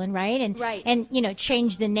stolen, right? And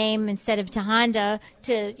changed the name instead of to Honda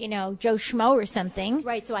to, Joe Schmo or something.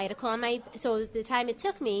 Right, so I had to call so the time it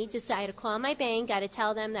took me, I had to call my bank, got to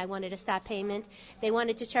tell them that I wanted to stop payment. They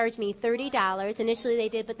wanted to charge me $30. Initially they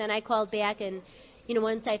did, but then I called back and,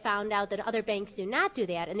 once I found out that other banks do not do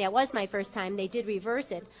that, and that was my first time, they did reverse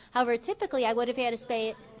it. However, typically I would have had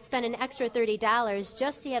to spend an extra $30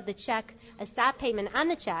 just to have the check, a stop payment on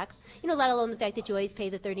the check, let alone the fact that you always pay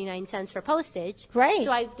the 39 cents for postage. Right.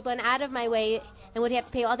 So I went out of my way and would have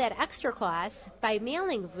to pay all that extra cost by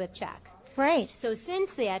mailing with check. Right. So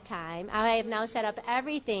since that time, I have now set up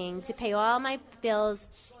everything to pay all my bills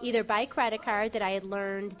either by credit card, that I had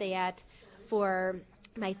learned that for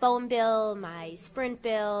my phone bill, my Sprint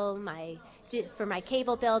bill, my for my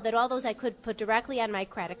cable bill, that all those I could put directly on my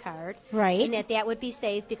credit card. Right. And that would be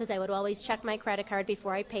safe because I would always check my credit card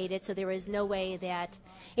before I paid it, so there was no way that...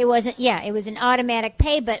 It wasn't, it was an automatic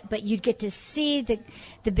pay, but you'd get to see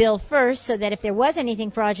the bill first so that if there was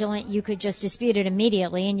anything fraudulent, you could just dispute it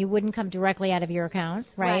immediately and you wouldn't come directly out of your account,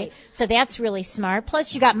 right? So that's really smart.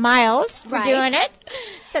 Plus, you got miles for doing it,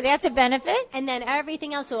 so that's a benefit. And then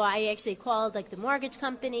everything else, so I actually called like the mortgage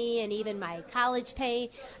company and even my college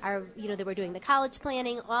pay, they were doing the college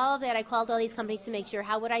planning, all of that. I called all these companies to make sure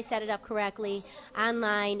how would I set it up correctly,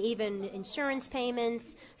 online, even insurance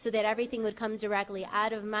payments, so that everything would come directly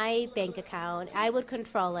out of my bank account. I would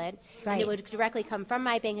control it, and it would directly come from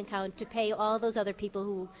my bank account to pay all those other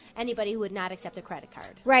people anybody who would not accept a credit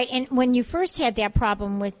card. Right, and when you first had that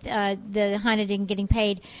problem with the Honda didn't getting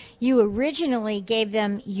paid, you originally gave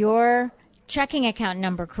them your checking account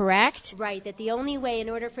number, correct? Right, that the only way in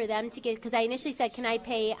order for them to get, because I initially said, can I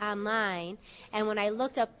pay online? And when I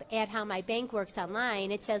looked up at how my bank works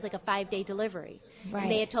online, it says like a 5-day delivery. Right.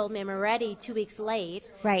 And they had told me I'm already 2 weeks late.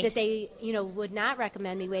 Right. That they, would not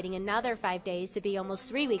recommend me waiting another 5 days to be almost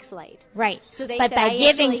 3 weeks late. Right. So they but said by I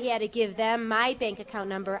actually had to give them my bank account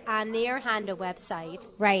number on their Honda website.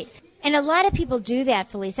 Right. And a lot of people do that,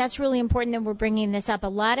 Felice. That's really important that we're bringing this up. A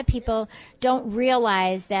lot of people don't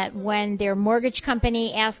realize that when their mortgage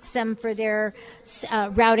company asks them for their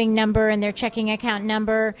routing number and their checking account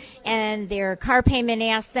number, and their car payment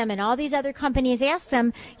asks them, and all these other companies ask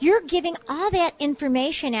them, you're giving all that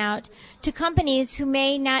information out to companies who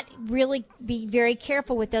may not really be very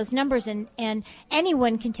careful with those numbers. And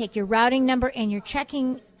anyone can take your routing number and your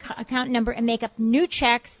checking account number and make up new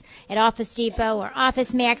checks at Office Depot or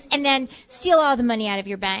Office Max and then steal all the money out of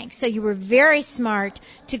your bank. So you were very smart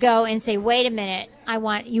to go and say, wait a minute,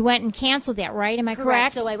 you went and canceled that, right? Am I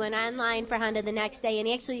correct? So I went online for Honda the next day, and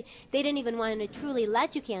actually they didn't even want to truly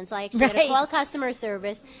let you cancel. I actually had to call customer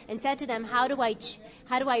service and said to them, how do I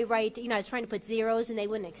write, I was trying to put zeros and they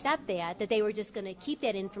wouldn't accept that they were just going to keep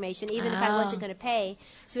that information even if I wasn't going to pay.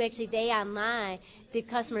 So actually the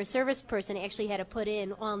customer service person actually had to put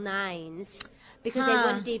in all nines because they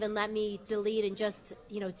wouldn't even let me delete and just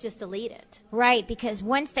delete it. Right, because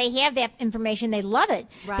once they have that information, they love it.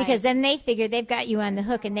 Right. Because then they figure they've got you on the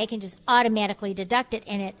hook and they can just automatically deduct it,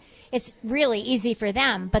 and it's really easy for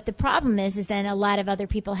them. But the problem is then a lot of other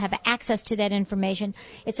people have access to that information.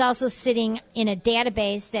 It's also sitting in a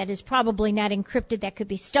database that is probably not encrypted, that could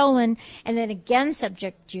be stolen, and then again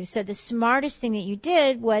subject you. So the smartest thing that you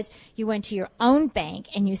did was you went to your own bank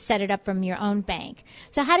and you set it up from your own bank.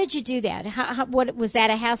 So how did you do that? What was that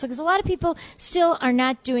a hassle? Because a lot of people still are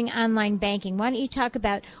not doing online banking. Why don't you talk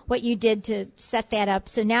about what you did to set that up?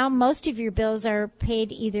 So now most of your bills are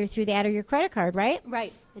paid either through that or your credit card, right?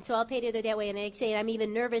 Right. It's all paid either that way, and I say I'm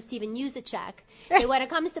even nervous to even use a check. And when it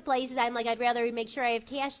comes to places, I'm like, I'd rather make sure I have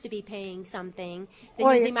cash to be paying something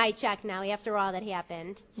than using my check now after all that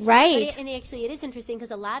happened. Right. And actually, it is interesting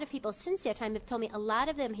because a lot of people since that time have told me a lot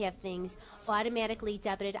of them have things automatically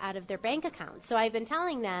debited out of their bank account. So I've been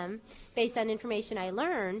telling them, based on information I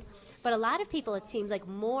learned, but a lot of people, it seems like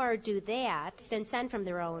more do that than send from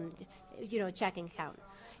their own, checking account.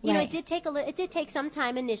 It did take some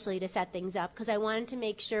time initially to set things up because I wanted to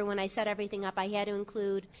make sure when I set everything up, I had to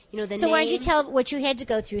include, the name. So why don't you tell what you had to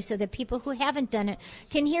go through so that people who haven't done it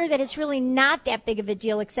can hear that it's really not that big of a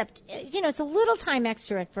deal, except, it's a little time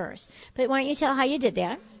extra at first. But why don't you tell how you did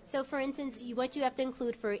that? So, for instance, what you have to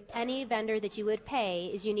include for any vendor that you would pay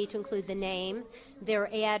is you need to include the name,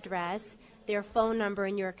 their address, their phone number,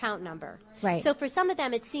 and your account number. Right. So for some of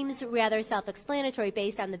them, it seems rather self-explanatory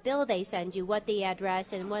based on the bill they send you, what the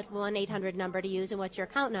address and what 1-800 number to use and what's your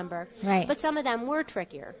account number. Right. But some of them were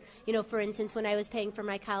trickier. For instance, when I was paying for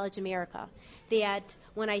my College America,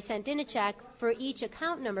 when I sent in a check for each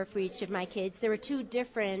account number for each of my kids, there were 2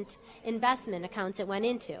 different investment accounts it went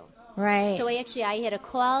into. Right. So I had to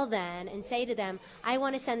call then and say to them, I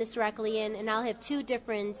want to send this directly in, and I'll have 2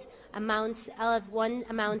 different amounts. I'll have one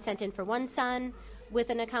amount sent in for one son with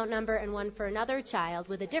an account number and one for another child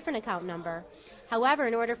with a different account number. However,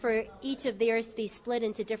 in order for each of theirs to be split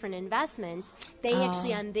into different investments, they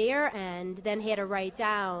actually on their end then had to write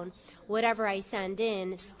down whatever I send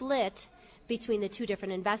in, split between the 2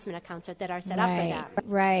 different investment accounts that are set up for them.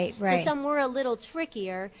 Right. So some were a little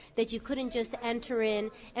trickier that you couldn't just enter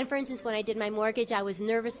in. And for instance, when I did my mortgage, I was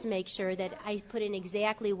nervous to make sure that I put in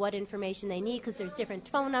exactly what information they need because there's different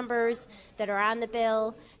phone numbers that are on the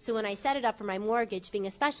bill. So when I set it up for my mortgage, being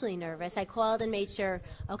especially nervous, I called and made sure,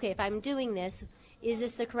 okay, if I'm doing this, is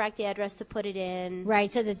this the correct address to put it in?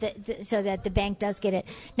 Right, so that the bank does get it.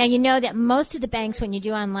 Now, you know that most of the banks, when you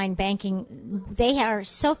do online banking, they are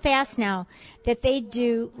so fast now that they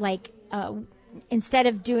do like instead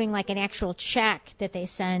of doing like an actual check that they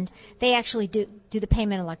send, they actually do the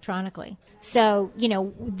payment electronically. So,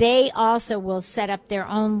 they also will set up their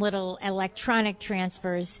own little electronic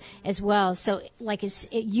transfers as well. So,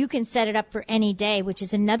 you can set it up for any day, which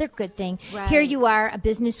is another good thing. Right. Here you are, a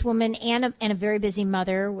businesswoman and a very busy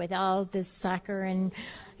mother with all this soccer and,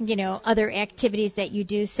 other activities that you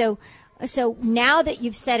do. So now that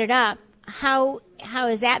you've set it up, how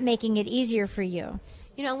is that making it easier for you?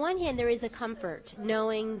 On one hand, there is a comfort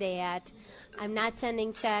knowing that I'm not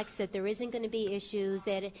sending checks, that there isn't going to be issues,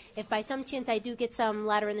 that if by some chance I do get some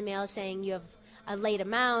letter in the mail saying you have a late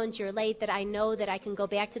amount, you're late, that I know that I can go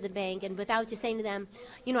back to the bank and without just saying to them,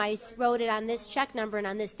 I wrote it on this check number and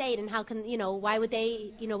on this date, and how can, why would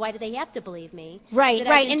they, why do they have to believe me? Right,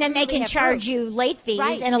 and then they can charge you late fees,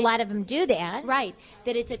 right, and a lot of them do that. Right,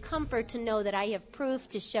 that it's a comfort to know that I have proof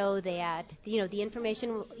to show that, the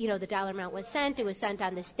information, the dollar amount was sent, it was sent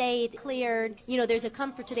on this date, cleared, there's a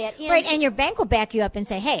comfort to that. Right, and your bank will back you up and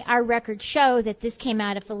say, hey, our records show that this came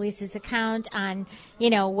out of Felice's account on,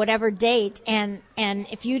 whatever date, and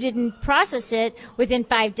if you didn't process it within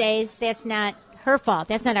 5 days, that's not her fault.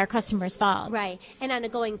 That's not our customer's fault. Right. And on a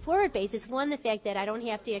going forward basis, the fact that I don't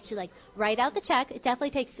have to actually write out the check. It definitely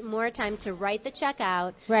takes more time to write the check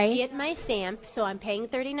out. Right. Get my stamp, so I'm paying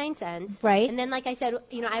 39 cents. Right. And then, like I said,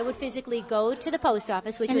 I would physically go to the post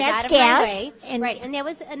office, which and was that's out of gas, my way. And right. And that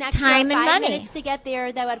was an extra time and 5 money. minutes to get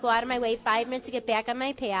there. That would go out of my way. 5 minutes to get back on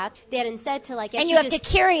my path. That instead to and you have to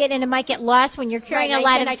carry it, and it might get lost when you're carrying a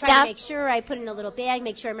lot of I stuff. try to make sure I put it in a little bag,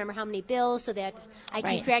 make sure I remember how many bills, so that I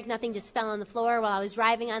keep track. Nothing just fell on the floor while I was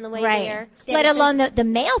driving on the way there. Let alone the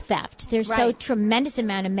mail theft. There's so Right. tremendous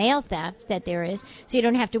amount of mail theft that there is, so you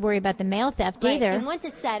don't have to worry about the mail theft either. And once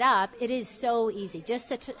it's set up, it is so easy. Just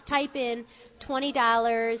to type in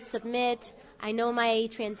 $20, submit. I know my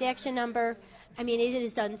transaction number. I mean, it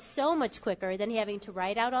is done so much quicker than having to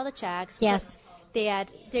write out all the checks. Yes.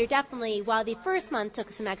 That they're definitely, while the first month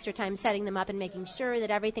took some extra time setting them up and making sure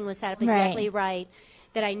that everything was set up exactly right,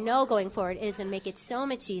 that I know going forward is going to make it so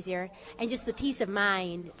much easier, and just the peace of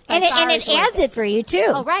mind. And it adds it for you, too.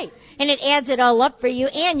 Oh, right. And it adds it all up for you,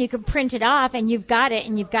 and you can print it off, and you've got it,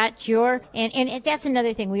 and you've got your... And that's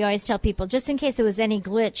another thing we always tell people, just in case there was any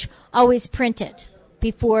glitch, always print it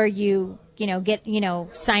before you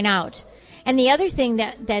sign out. And the other thing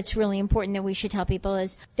that's really important that we should tell people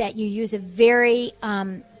is that you use a very,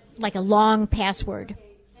 a long password.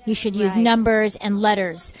 You should use numbers and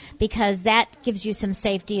letters, because that gives you some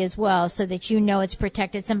safety as well, so that it's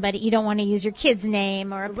protected. You don't want to use your kid's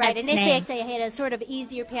name or a pet's name. Initially, actually, I had a sort of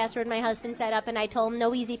easier password my husband set up, and I told him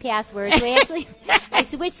no easy passwords. So I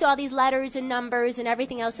switched all these letters and numbers and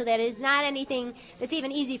everything else, so that it's not anything that's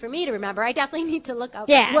even easy for me to remember. I definitely need to look up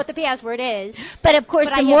what the password is. But of course,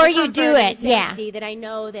 the more you do it, that I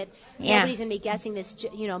know that nobody's going to be guessing this,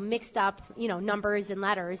 mixed up, numbers and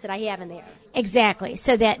letters that I have in there. Exactly.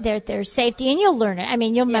 So that there's safety, and you'll learn it. I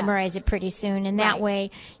mean, you'll memorize it pretty soon, and that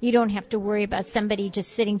way you don't have to worry about somebody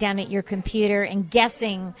just sitting down at your computer and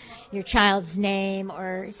guessing your child's name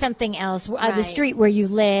or something else, the street where you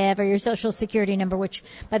live, or your social security number, which,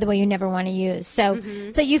 by the way, you never want to use. So,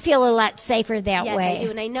 so you feel a lot safer that way. Yes, I do,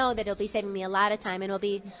 and I know that it'll be saving me a lot of time, and it'll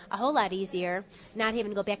be a whole lot easier not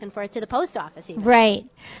having to go back and forth to the post office even. Right.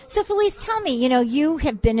 So, Felice, tell me, you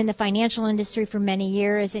have been in the financial industry for many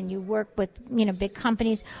years, and you work with, big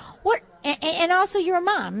companies. And also you're a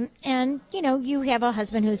mom, and, you have a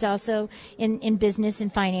husband who's also in business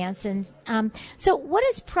and finance. And so what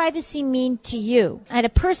does privacy mean to you at a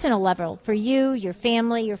personal level for you, your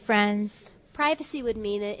family, your friends? Privacy would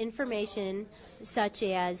mean that information such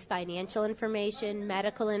as financial information,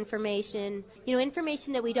 medical information,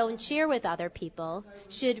 information that we don't share with other people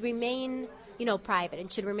should remain private,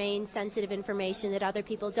 and should remain sensitive information that other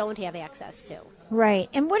people don't have access to. Right.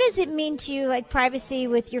 And what does it mean to you, like privacy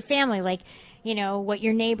with your family, like, what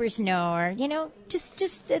your neighbors know, or,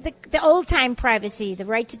 just the old time privacy, the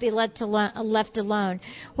right to be left alone.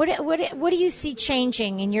 What do you see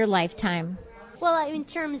changing in your lifetime? Well, in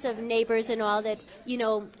terms of neighbors and all that,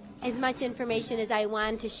 as much information as I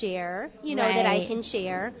want to share, that I can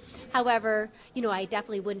share. However, I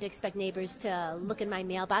definitely wouldn't expect neighbors to look in my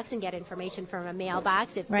mailbox and get information from a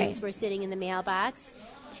mailbox if things were sitting in the mailbox.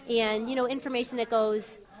 And, information that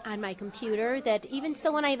goes on my computer, that even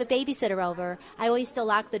still when I have a babysitter over, I always still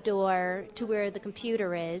lock the door to where the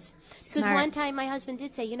computer is. Because one time my husband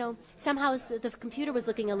did say, somehow the computer was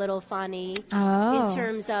looking a little funny in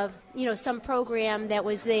terms of, some program that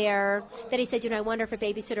was there that he said, I wonder if a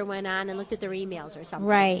babysitter went on and looked at their emails or something.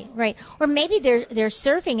 Right. Or maybe they're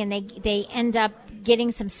surfing and they end up getting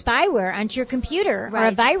some spyware onto your computer or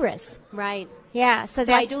a virus. Right. Yeah, so I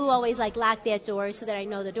that's do always lock that door so that I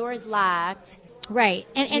know the door is locked. right.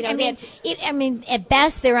 And You know, I mean, at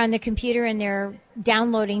best they're on the computer and they're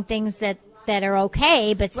downloading things that are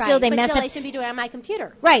okay, but still they mess up. I shouldn't be doing it on my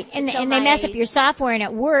computer. Right, and So they mess up your software, and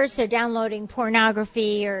at worst, they're downloading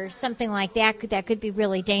pornography or something like that. That could be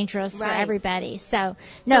really dangerous for Right. everybody. So,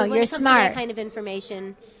 So when you're it comes to smart. that kind of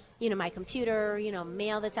information, my computer,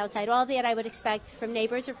 mail that's outside, all that I would expect from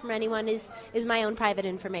neighbors or from anyone is my own private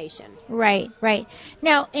information. Right.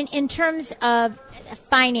 Now, in terms of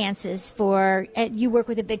finances for, you work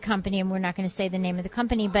with a big company, and we're not going to say the name of the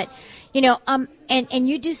company, but, and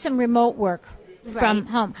you do some remote work from Right.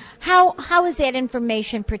 home. How is that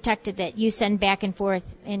information protected that you send back and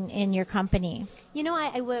forth in your company?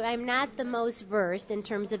 I'm not the most versed in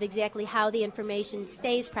terms of exactly how the information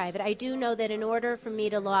stays private. I do know that in order for me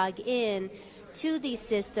to log in to the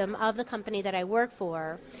system of the company that I work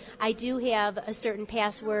for, I do have a certain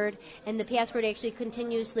password, and the password actually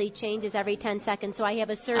continuously changes every 10 seconds. So I have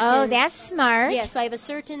a certain... Oh, that's smart. Yeah, so I have a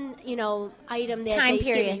certain, item that Time they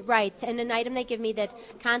give period. me. Right, and an item they give me that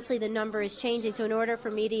constantly the number is changing. So in order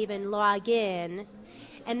for me to even log in,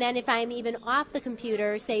 and then if I'm even off the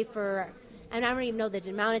computer, say for... and I don't even know the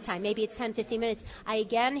amount of time, maybe it's 10, 15 minutes, I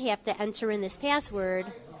again have to enter in this password,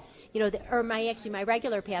 or my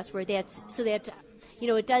regular password, so that,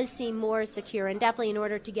 it does seem more secure. And definitely in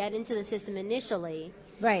order to get into the system initially,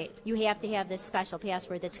 Right. you have to have this special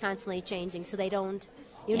password that's constantly changing, so they don't,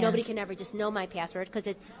 Yeah. nobody can ever just know my password because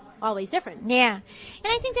it's always different. Yeah. And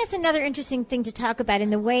I think that's another interesting thing to talk about in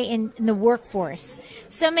the way in the workforce.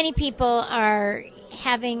 So many people are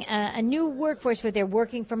having a new workforce where they're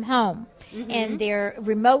working from home and they're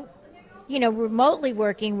remotely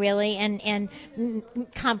working really and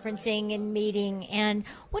conferencing and meeting. And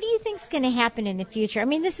what do you think is going to happen in the future? I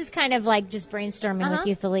mean, this is kind of like just brainstorming with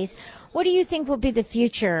you, Felice. What do you think will be the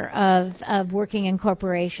future of working in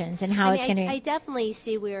corporations and how it's going to... I definitely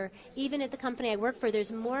see where, even at the company I work for,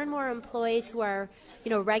 there's more and more employees who are,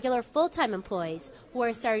 regular full-time employees who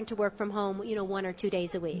are starting to work from home, 1 or 2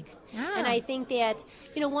 days a week. Ah. And I think that,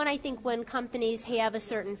 I think when companies have a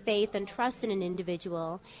certain faith and trust in an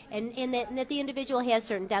individual, and that the individual has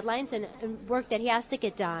certain deadlines and work that has to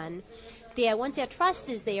get done, that once that trust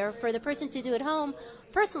is there for the person to do at home,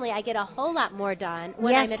 personally, I get a whole lot more done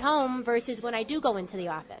when I'm at home versus when I do go into the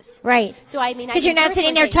office. Right. So, I mean... Because you're not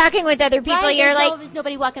sitting there talking with other people. Right, you're there's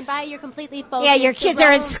nobody walking by. You're completely focused. Yeah, your kids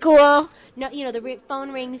are in school. No, the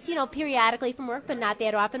phone rings, periodically from work, but not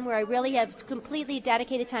that often, where I really have completely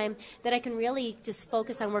dedicated time that I can really just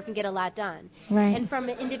focus on work and get a lot done. Right. And from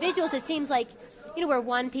individuals, it seems like,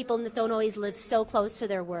 where people that don't always live so close to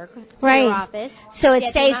their work, to Right. their office. So it that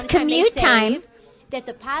the saves amount of time they commute time. save, that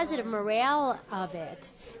the positive morale of it,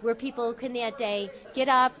 where people can that day get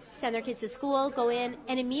up, send their kids to school, go in,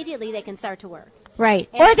 and immediately they can start to work. Right.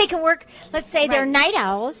 And- Or they can work, let's say they're Right. night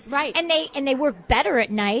owls. Right. And they work better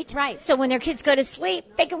at night. Right. So when their kids go to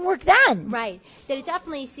sleep, they can work then. Right. That it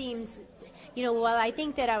definitely seems, I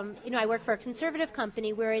think that, I work for a conservative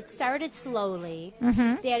company where it started slowly,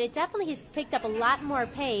 that it definitely has picked up a lot more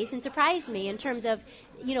pace and surprised me in terms of,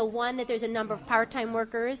 one, that there's a number of part-time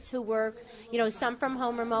workers who work, some from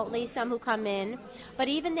home remotely, some who come in. But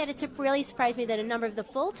even that it's really surprised me that a number of the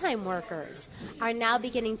full-time workers are now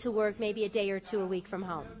beginning to work maybe a day or two a week from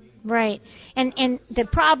home. Right. And the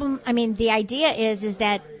problem, the idea is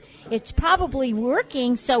that it's probably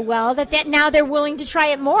working so well that now they're willing to try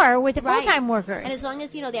it more with the Right. full-time workers. And as long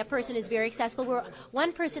as, that person is very accessible.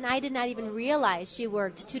 One person, I did not even realize she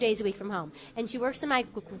worked 2 days a week from home. And she works in my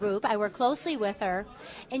group. I work closely with her.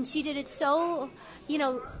 And she did it so,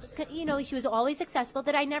 she was always accessible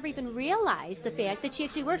that I never even realized the fact that she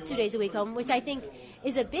actually worked 2 days a week home, which I think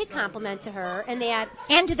is a big compliment to her. And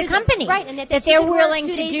to the company. Right. And that they're she could work willing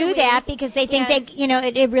 2 to days a do week. that because they think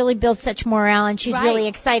And- it really builds such morale and she's Right. really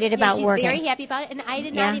excited about she's working. very happy about it, and I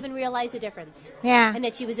did not even realize the difference. Yeah. And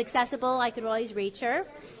that she was accessible. I could always reach her.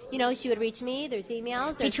 She would reach me. There's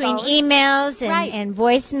emails. There's Between phones. emails Right. and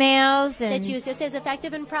voicemails. And That she was just as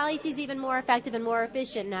effective, and probably she's even more effective and more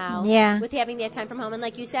efficient now Yeah. with having that time from home. And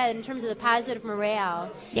like you said, in terms of the positive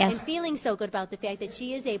morale Yes. and feeling so good about the fact that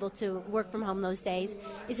she is able to work from home those days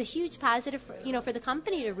is a huge positive, for the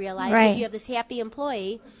company to realize Right. if you have this happy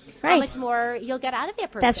employee, Right. how much more you'll get out of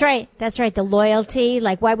that person. That's right. That's right. The loyalty.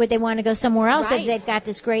 Like, why would they want to go somewhere else if Right. they've got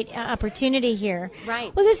this great opportunity here?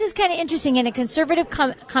 Right. Well, this is kind of interesting. In a conservative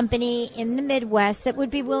company company in the Midwest that would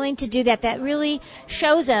be willing to do that. That really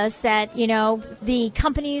shows us that, the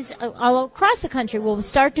companies all across the country will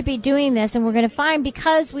start to be doing this, and we're going to find,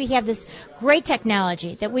 because we have this great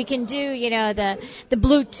technology that we can do, the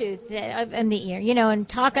Bluetooth in the ear, and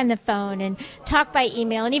talk on the phone and talk by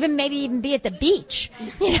email, and maybe even be at the beach,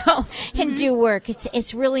 and do work.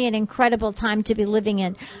 It's really an incredible time to be living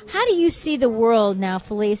in. How do you see the world now,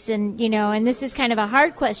 Felice? And, and this is kind of a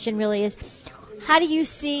hard question, really, is how do you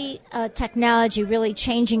see technology really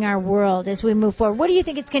changing our world as we move forward? What do you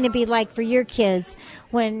think it's going to be like for your kids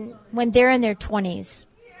when they're in their 20s?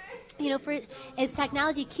 As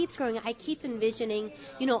technology keeps growing, I keep envisioning,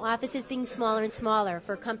 offices being smaller and smaller,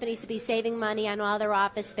 for companies to be saving money on all their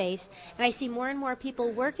office space. And I see more and more people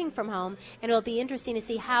working from home, and it'll be interesting to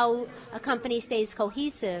see how a company stays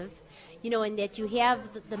cohesive, and that you have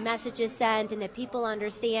the messages sent and that people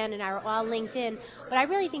understand and are all linked in. But I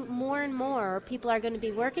really think more and more people are going to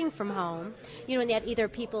be working from home, and that either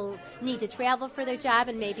people need to travel for their job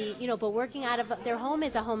and maybe, but working out of their home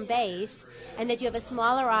as a home base, and that you have a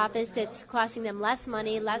smaller office that's costing them less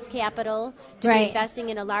money, less capital to be investing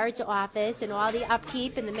in a large office and all the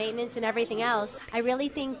upkeep and the maintenance and everything else. I really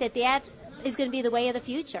think that is going to be the way of the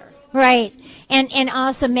future. Right. And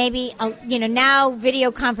also maybe, now video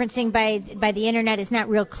conferencing by the internet is not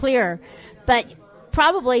real clear, but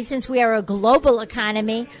probably since we are a global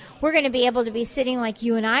economy, we're going to be able to be sitting like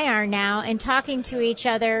you and I are now and talking to each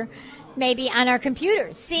other maybe on our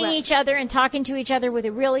computers, seeing each other and talking to each other with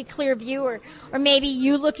a really clear view, or maybe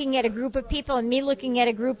you looking at a group of people and me looking at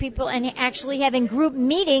a group of people and actually having group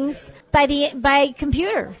meetings by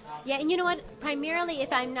computer. Yeah, and you know what? Primarily,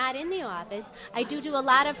 if I'm not in the office, I do a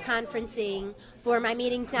lot of conferencing for my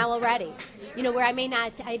meetings now already. Where I'm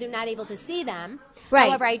not able to see them. Right.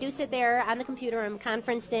 However, I do sit there on the computer. I'm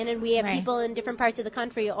conferenced in, and we have people in different parts of the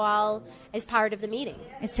country all as part of the meeting.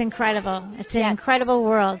 It's incredible. It's an incredible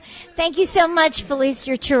world. Thank you so much, Felice.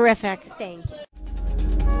 You're terrific. Thank you.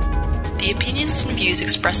 The opinions and views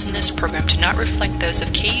expressed in this program do not reflect those of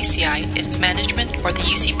KUCI, its management, or the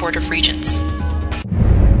UC Board of Regents.